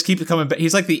 Like, he just keeps coming back.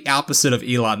 He's like the opposite of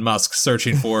Elon Musk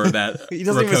searching for that He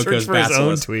doesn't even search for his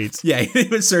own tweets. Yeah, he didn't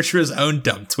even search for his own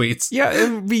dumb tweets. Yeah,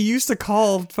 and we used to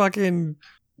call fucking,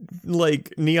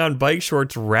 like, neon bike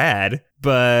shorts rad,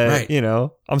 but, Right.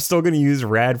 I'm still going to use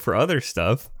rad for other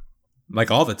stuff. Like,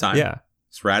 all the time. Yeah.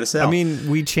 It's rad as hell. I mean,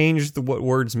 we changed what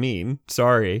words mean.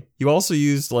 Sorry. You also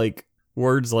used, like,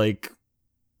 words like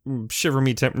shiver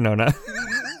me no, not.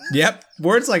 Yep.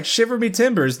 Words like shiver me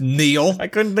timbers, Neil. I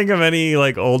couldn't think of any,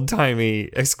 like, old-timey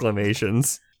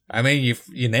exclamations. I mean,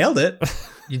 you nailed it.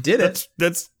 You did it.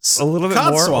 That's a little bit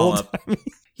more Codswallop. old-timey.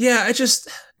 Yeah, I just...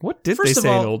 What did First they of say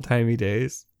in all- old-timey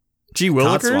days? Gee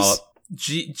willikers? Codswallop.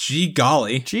 Gee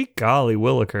golly. Gee golly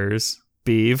willikers.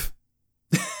 Beeve.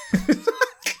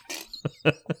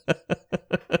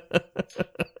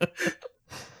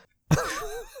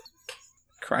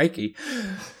 Crikey.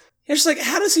 It's just like,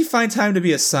 how does he find time to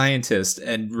be a scientist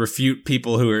and refute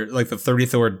people who are like the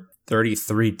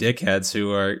 33 dickheads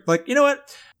who are like, you know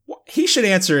what? He should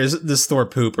answer, is this Thor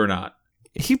poop or not?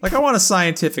 Like, I want a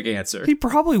scientific answer. He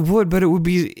probably would, but it would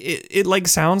be, it like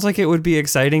sounds like it would be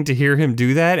exciting to hear him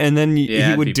do that, and then Yeah, he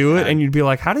it'd would be do it, bad. and you'd be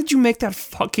like, how did you make that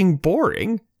fucking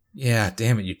boring? Yeah,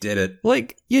 damn it, you did it.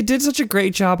 Like, you did such a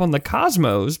great job on the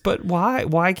Cosmos, but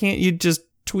why can't you just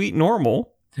tweet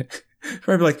normal? I'd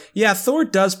be like, yeah, Thor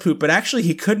does poop, but actually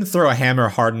he couldn't throw a hammer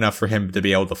hard enough for him to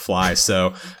be able to fly,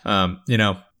 so,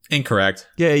 incorrect.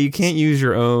 Yeah, you can't use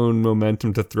your own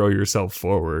momentum to throw yourself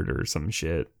forward or some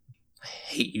shit. I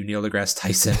hate you, Neil deGrasse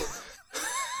Tyson.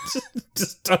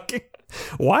 Just dunking.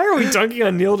 Why are we dunking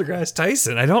on Neil deGrasse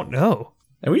Tyson? I don't know.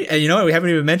 And you know what? We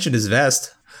haven't even mentioned his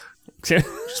vest. Take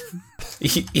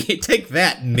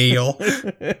that, Neil.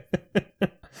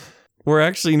 We're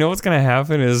actually, you know what's gonna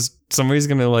happen is somebody's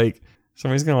gonna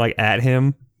at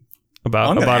him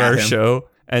about our show,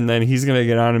 and then he's gonna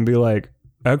get on and be like,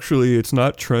 actually, it's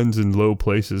not trends in low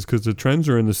places because the trends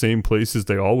are in the same places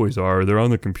they always are. They're on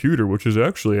the computer, which is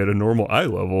actually at a normal eye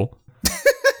level.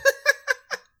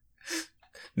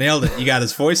 Nailed it. You got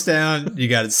his voice down. You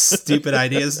got his stupid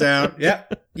ideas down.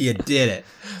 Yep. You did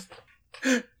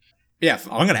it. Yeah,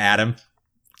 I'm going to add him.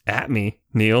 At me,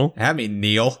 Neil. At me,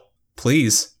 Neil.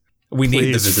 Please. We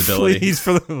need the visibility. Please,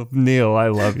 for Neil, I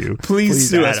love you. Please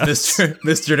sue add us,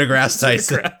 Mr. deGrasse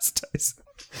Tyson. deGrasse Tyson.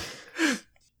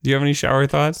 Do you have any shower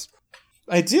thoughts?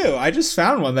 I do. I just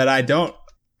found one that I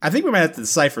think we might have to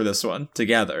decipher this one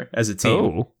together as a team.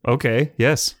 Oh, okay.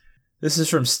 Yes. This is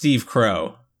from Steve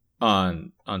Crow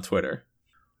on Twitter.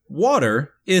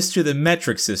 Water is to the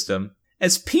metric system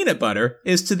as peanut butter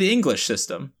is to the English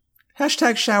system.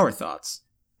 # shower thoughts.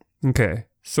 Okay.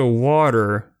 So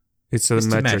water is to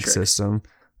the metric system.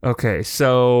 Okay.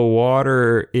 So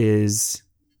water is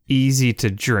easy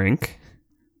to drink,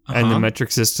 and the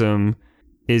metric system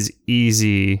is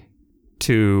easy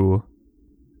to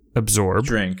absorb.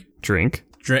 Drink.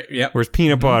 Yep. Whereas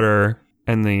peanut butter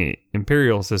and the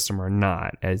imperial system are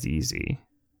not as easy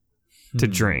to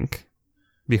drink.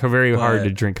 Be very hard to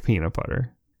drink peanut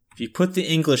butter. If you put the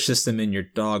English system in your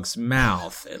dog's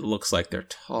mouth, it looks like they're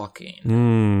talking.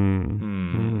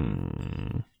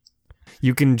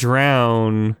 You can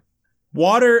drown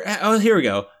water. Oh, here we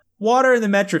go. Water in the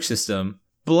metric system,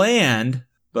 bland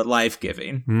but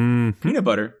life-giving. Peanut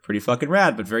butter, pretty fucking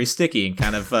rad, but very sticky and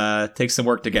kind of takes some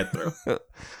work to get through.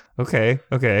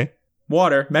 Okay.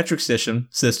 Water, metric system,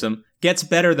 gets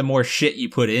better the more shit you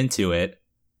put into it,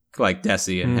 like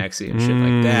Desi and Hexy and shit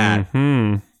like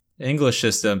that. English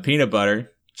system, peanut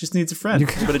butter, just needs a friend.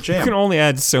 Just put a jam. You can only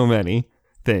add so many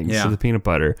things to the peanut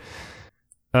butter.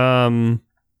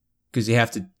 Because you have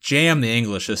to jam the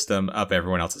English system up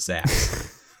everyone else's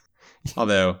ass.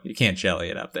 Although, you can't jelly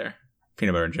it up there.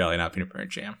 Peanut butter and jelly, not peanut butter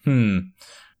and jam.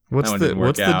 What's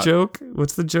the joke?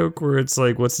 What's the joke where it's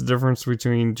like, what's the difference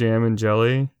between jam and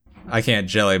jelly? I can't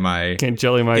jelly my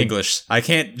English. I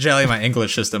can't jelly my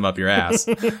English system up your ass.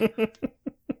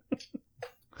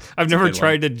 I've never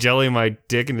tried to jelly my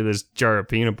dick into this jar of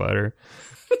peanut butter.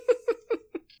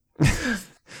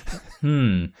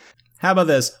 How about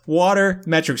this? Water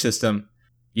metric system.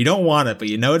 You don't want it, but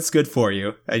you know it's good for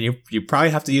you. And you probably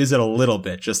have to use it a little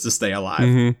bit just to stay alive.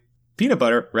 Mm-hmm. Peanut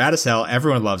butter, rad as hell.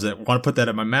 Everyone loves it. Want to put that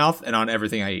in my mouth and on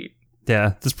everything I eat. Yeah,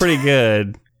 that's pretty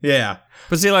good. Yeah.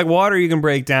 But see, like water you can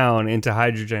break down into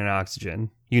hydrogen and oxygen.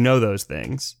 You know those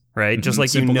things, right? Just like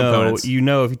Simple components. you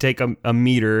know if you take a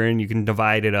meter and you can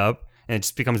divide it up and it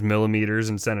just becomes millimeters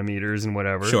and centimeters and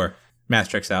whatever. Sure. Math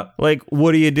checks out. Like,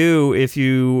 what do you do if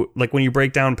you, like when you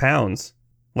break down pounds?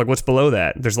 Like, what's below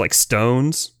that? There's like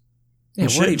stones. Yeah,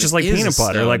 And shit, just like peanut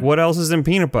butter. Like, what else is in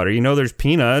peanut butter? You know, there's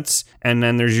peanuts, and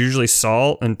then there's usually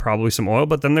salt and probably some oil,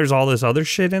 but then there's all this other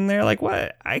shit in there. Like,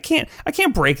 what? I can't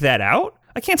break that out.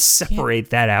 I can't separate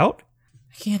that out.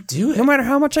 I can't do it. No matter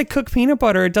how much I cook peanut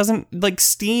butter, it doesn't, like,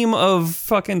 steam of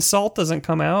fucking salt doesn't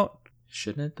come out.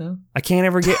 Shouldn't it though? I can't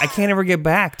ever get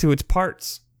back to its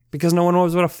parts because no one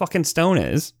knows what a fucking stone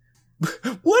is.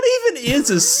 What even is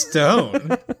a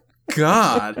stone?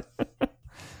 God.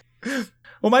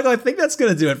 Well, Michael, I think that's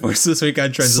going to do it for us this week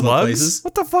on Trends in Low Places.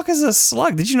 What the fuck is a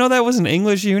slug? Did you know that was an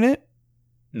English unit?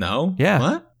 No. Yeah.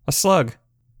 What? A slug.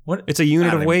 What? It's a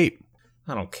unit of weight.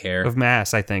 I don't care. Of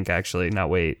mass, I think, actually, not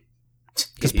weight.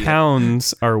 Because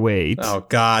pounds are weight. Oh,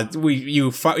 God.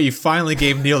 You finally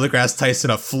gave Neil deGrasse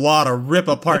Tyson a flaw to rip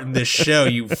apart in this show,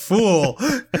 you fool.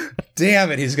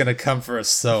 Damn it, he's going to come for us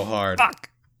so hard. Fuck.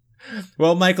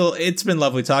 Well, Michael, it's been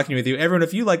lovely talking with you. Everyone,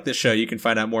 if you like this show, you can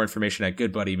find out more information at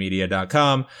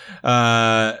goodbuddymedia.com.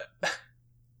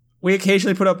 We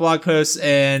occasionally put up blog posts,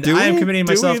 and I am committing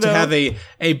myself to have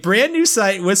a brand new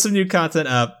site with some new content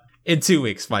up in 2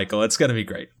 weeks, Michael. It's going to be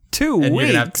great. 2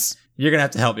 weeks? You're going to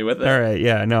have to help me with it. All right,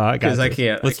 yeah, no, I got it. Because I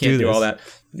can't do all that.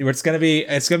 It's going to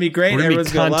be great.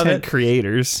 Everyone's going to love it.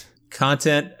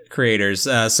 Content creators.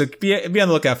 So be on the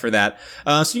lookout for that.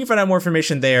 So you can find out more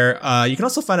information there. You can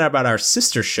also find out about our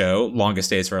sister show, Longest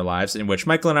Days of Our Lives, in which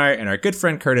Michael and I and our good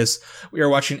friend Curtis, we are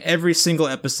watching every single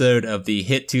episode of the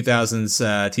hit 2000s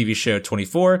TV show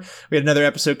 24. We had another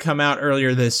episode come out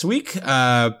earlier this week.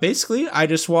 Basically, I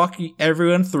just walk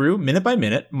everyone through minute by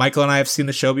minute. Michael and I have seen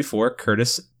the show before.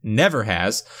 Curtis never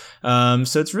has.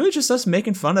 So it's really just us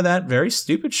making fun of that very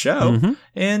stupid show. Mm-hmm.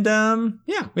 And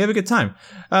yeah, we have a good time.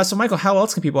 So Michael, how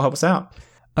else can people help us out?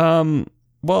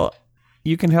 Well,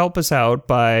 you can help us out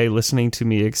by listening to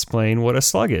me explain what a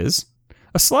slug is.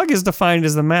 A slug is defined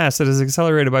as the mass that is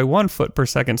accelerated by 1 foot per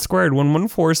second squared. When one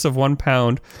force of 1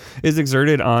 pound is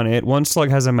exerted on it, one slug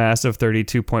has a mass of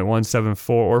 32.174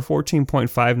 or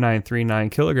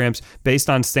 14.5939 kilograms based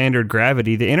on standard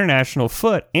gravity, the international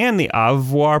foot, and the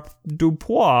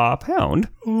avoirdupois pound.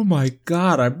 Oh my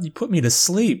God, you put me to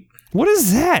sleep. What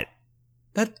is that?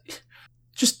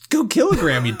 Just go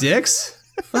kilogram, you dicks.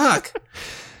 Fuck.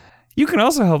 You can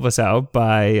also help us out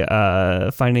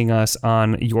by finding us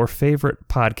on your favorite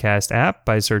podcast app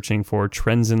by searching for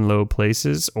Trends in Low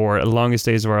Places or Longest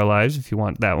Days of Our Lives if you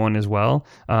want that one as well.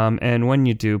 And when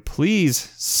you do, please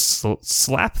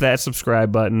slap that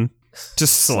subscribe button.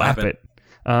 Just slap it.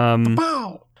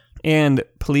 And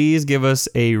please give us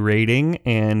a rating.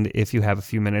 And if you have a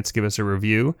few minutes, give us a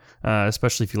review,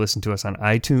 especially if you listen to us on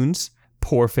iTunes.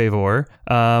 Por favor.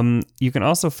 You can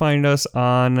also find us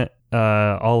on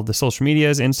all of the social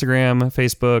medias, Instagram,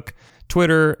 Facebook,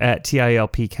 Twitter at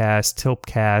TILPcast,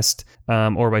 Tilpcast,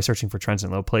 or by searching for Trends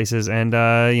in Low Places. And,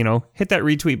 hit that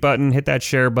retweet button, hit that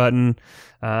share button.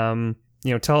 Tell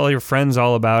all your friends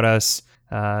all about us.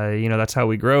 That's how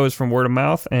we grow, is from word of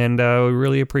mouth. And we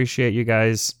really appreciate you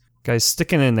guys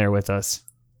sticking in there with us.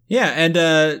 Yeah, and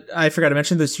I forgot to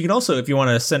mention this. You can also, if you want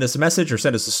to send us a message or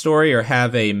send us a story or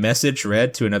have a message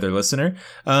read to another listener,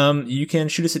 you can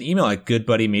shoot us an email at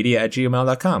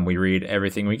goodbuddymedia@gmail.com. We read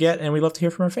everything we get, and we love to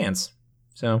hear from our fans.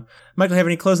 So, Michael, have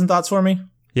any closing thoughts for me?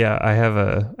 Yeah, I have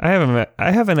an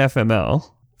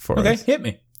FML for us. Okay, hit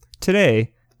me.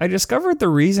 Today, I discovered the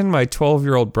reason my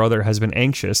 12-year-old brother has been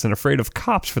anxious and afraid of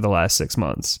cops for the last 6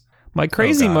 months. My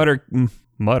crazy mother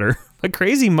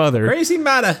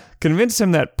convinced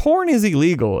him that porn is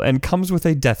illegal and comes with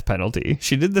a death penalty.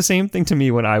 She did the same thing to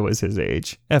me when I was his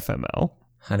age. FML.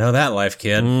 I know that life,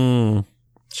 kid.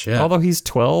 Shit. Although he's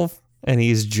 12 and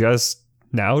he's just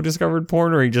now discovered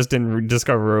porn, or he just didn't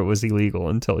discover it was illegal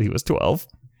until he was 12?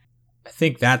 I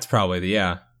think that's probably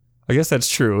I guess that's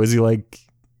true. Is he like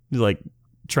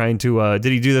trying to,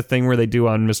 did he do the thing where they do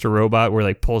on Mr. Robot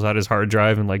where pulls out his hard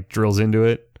drive and drills into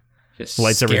it? Just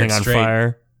lights everything on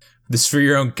fire. This is for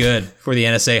your own good, before the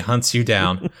NSA hunts you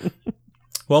down.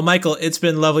 Well, Michael, it's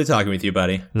been lovely talking with you,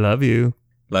 buddy. Love you.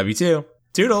 Love you too.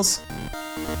 Toodles.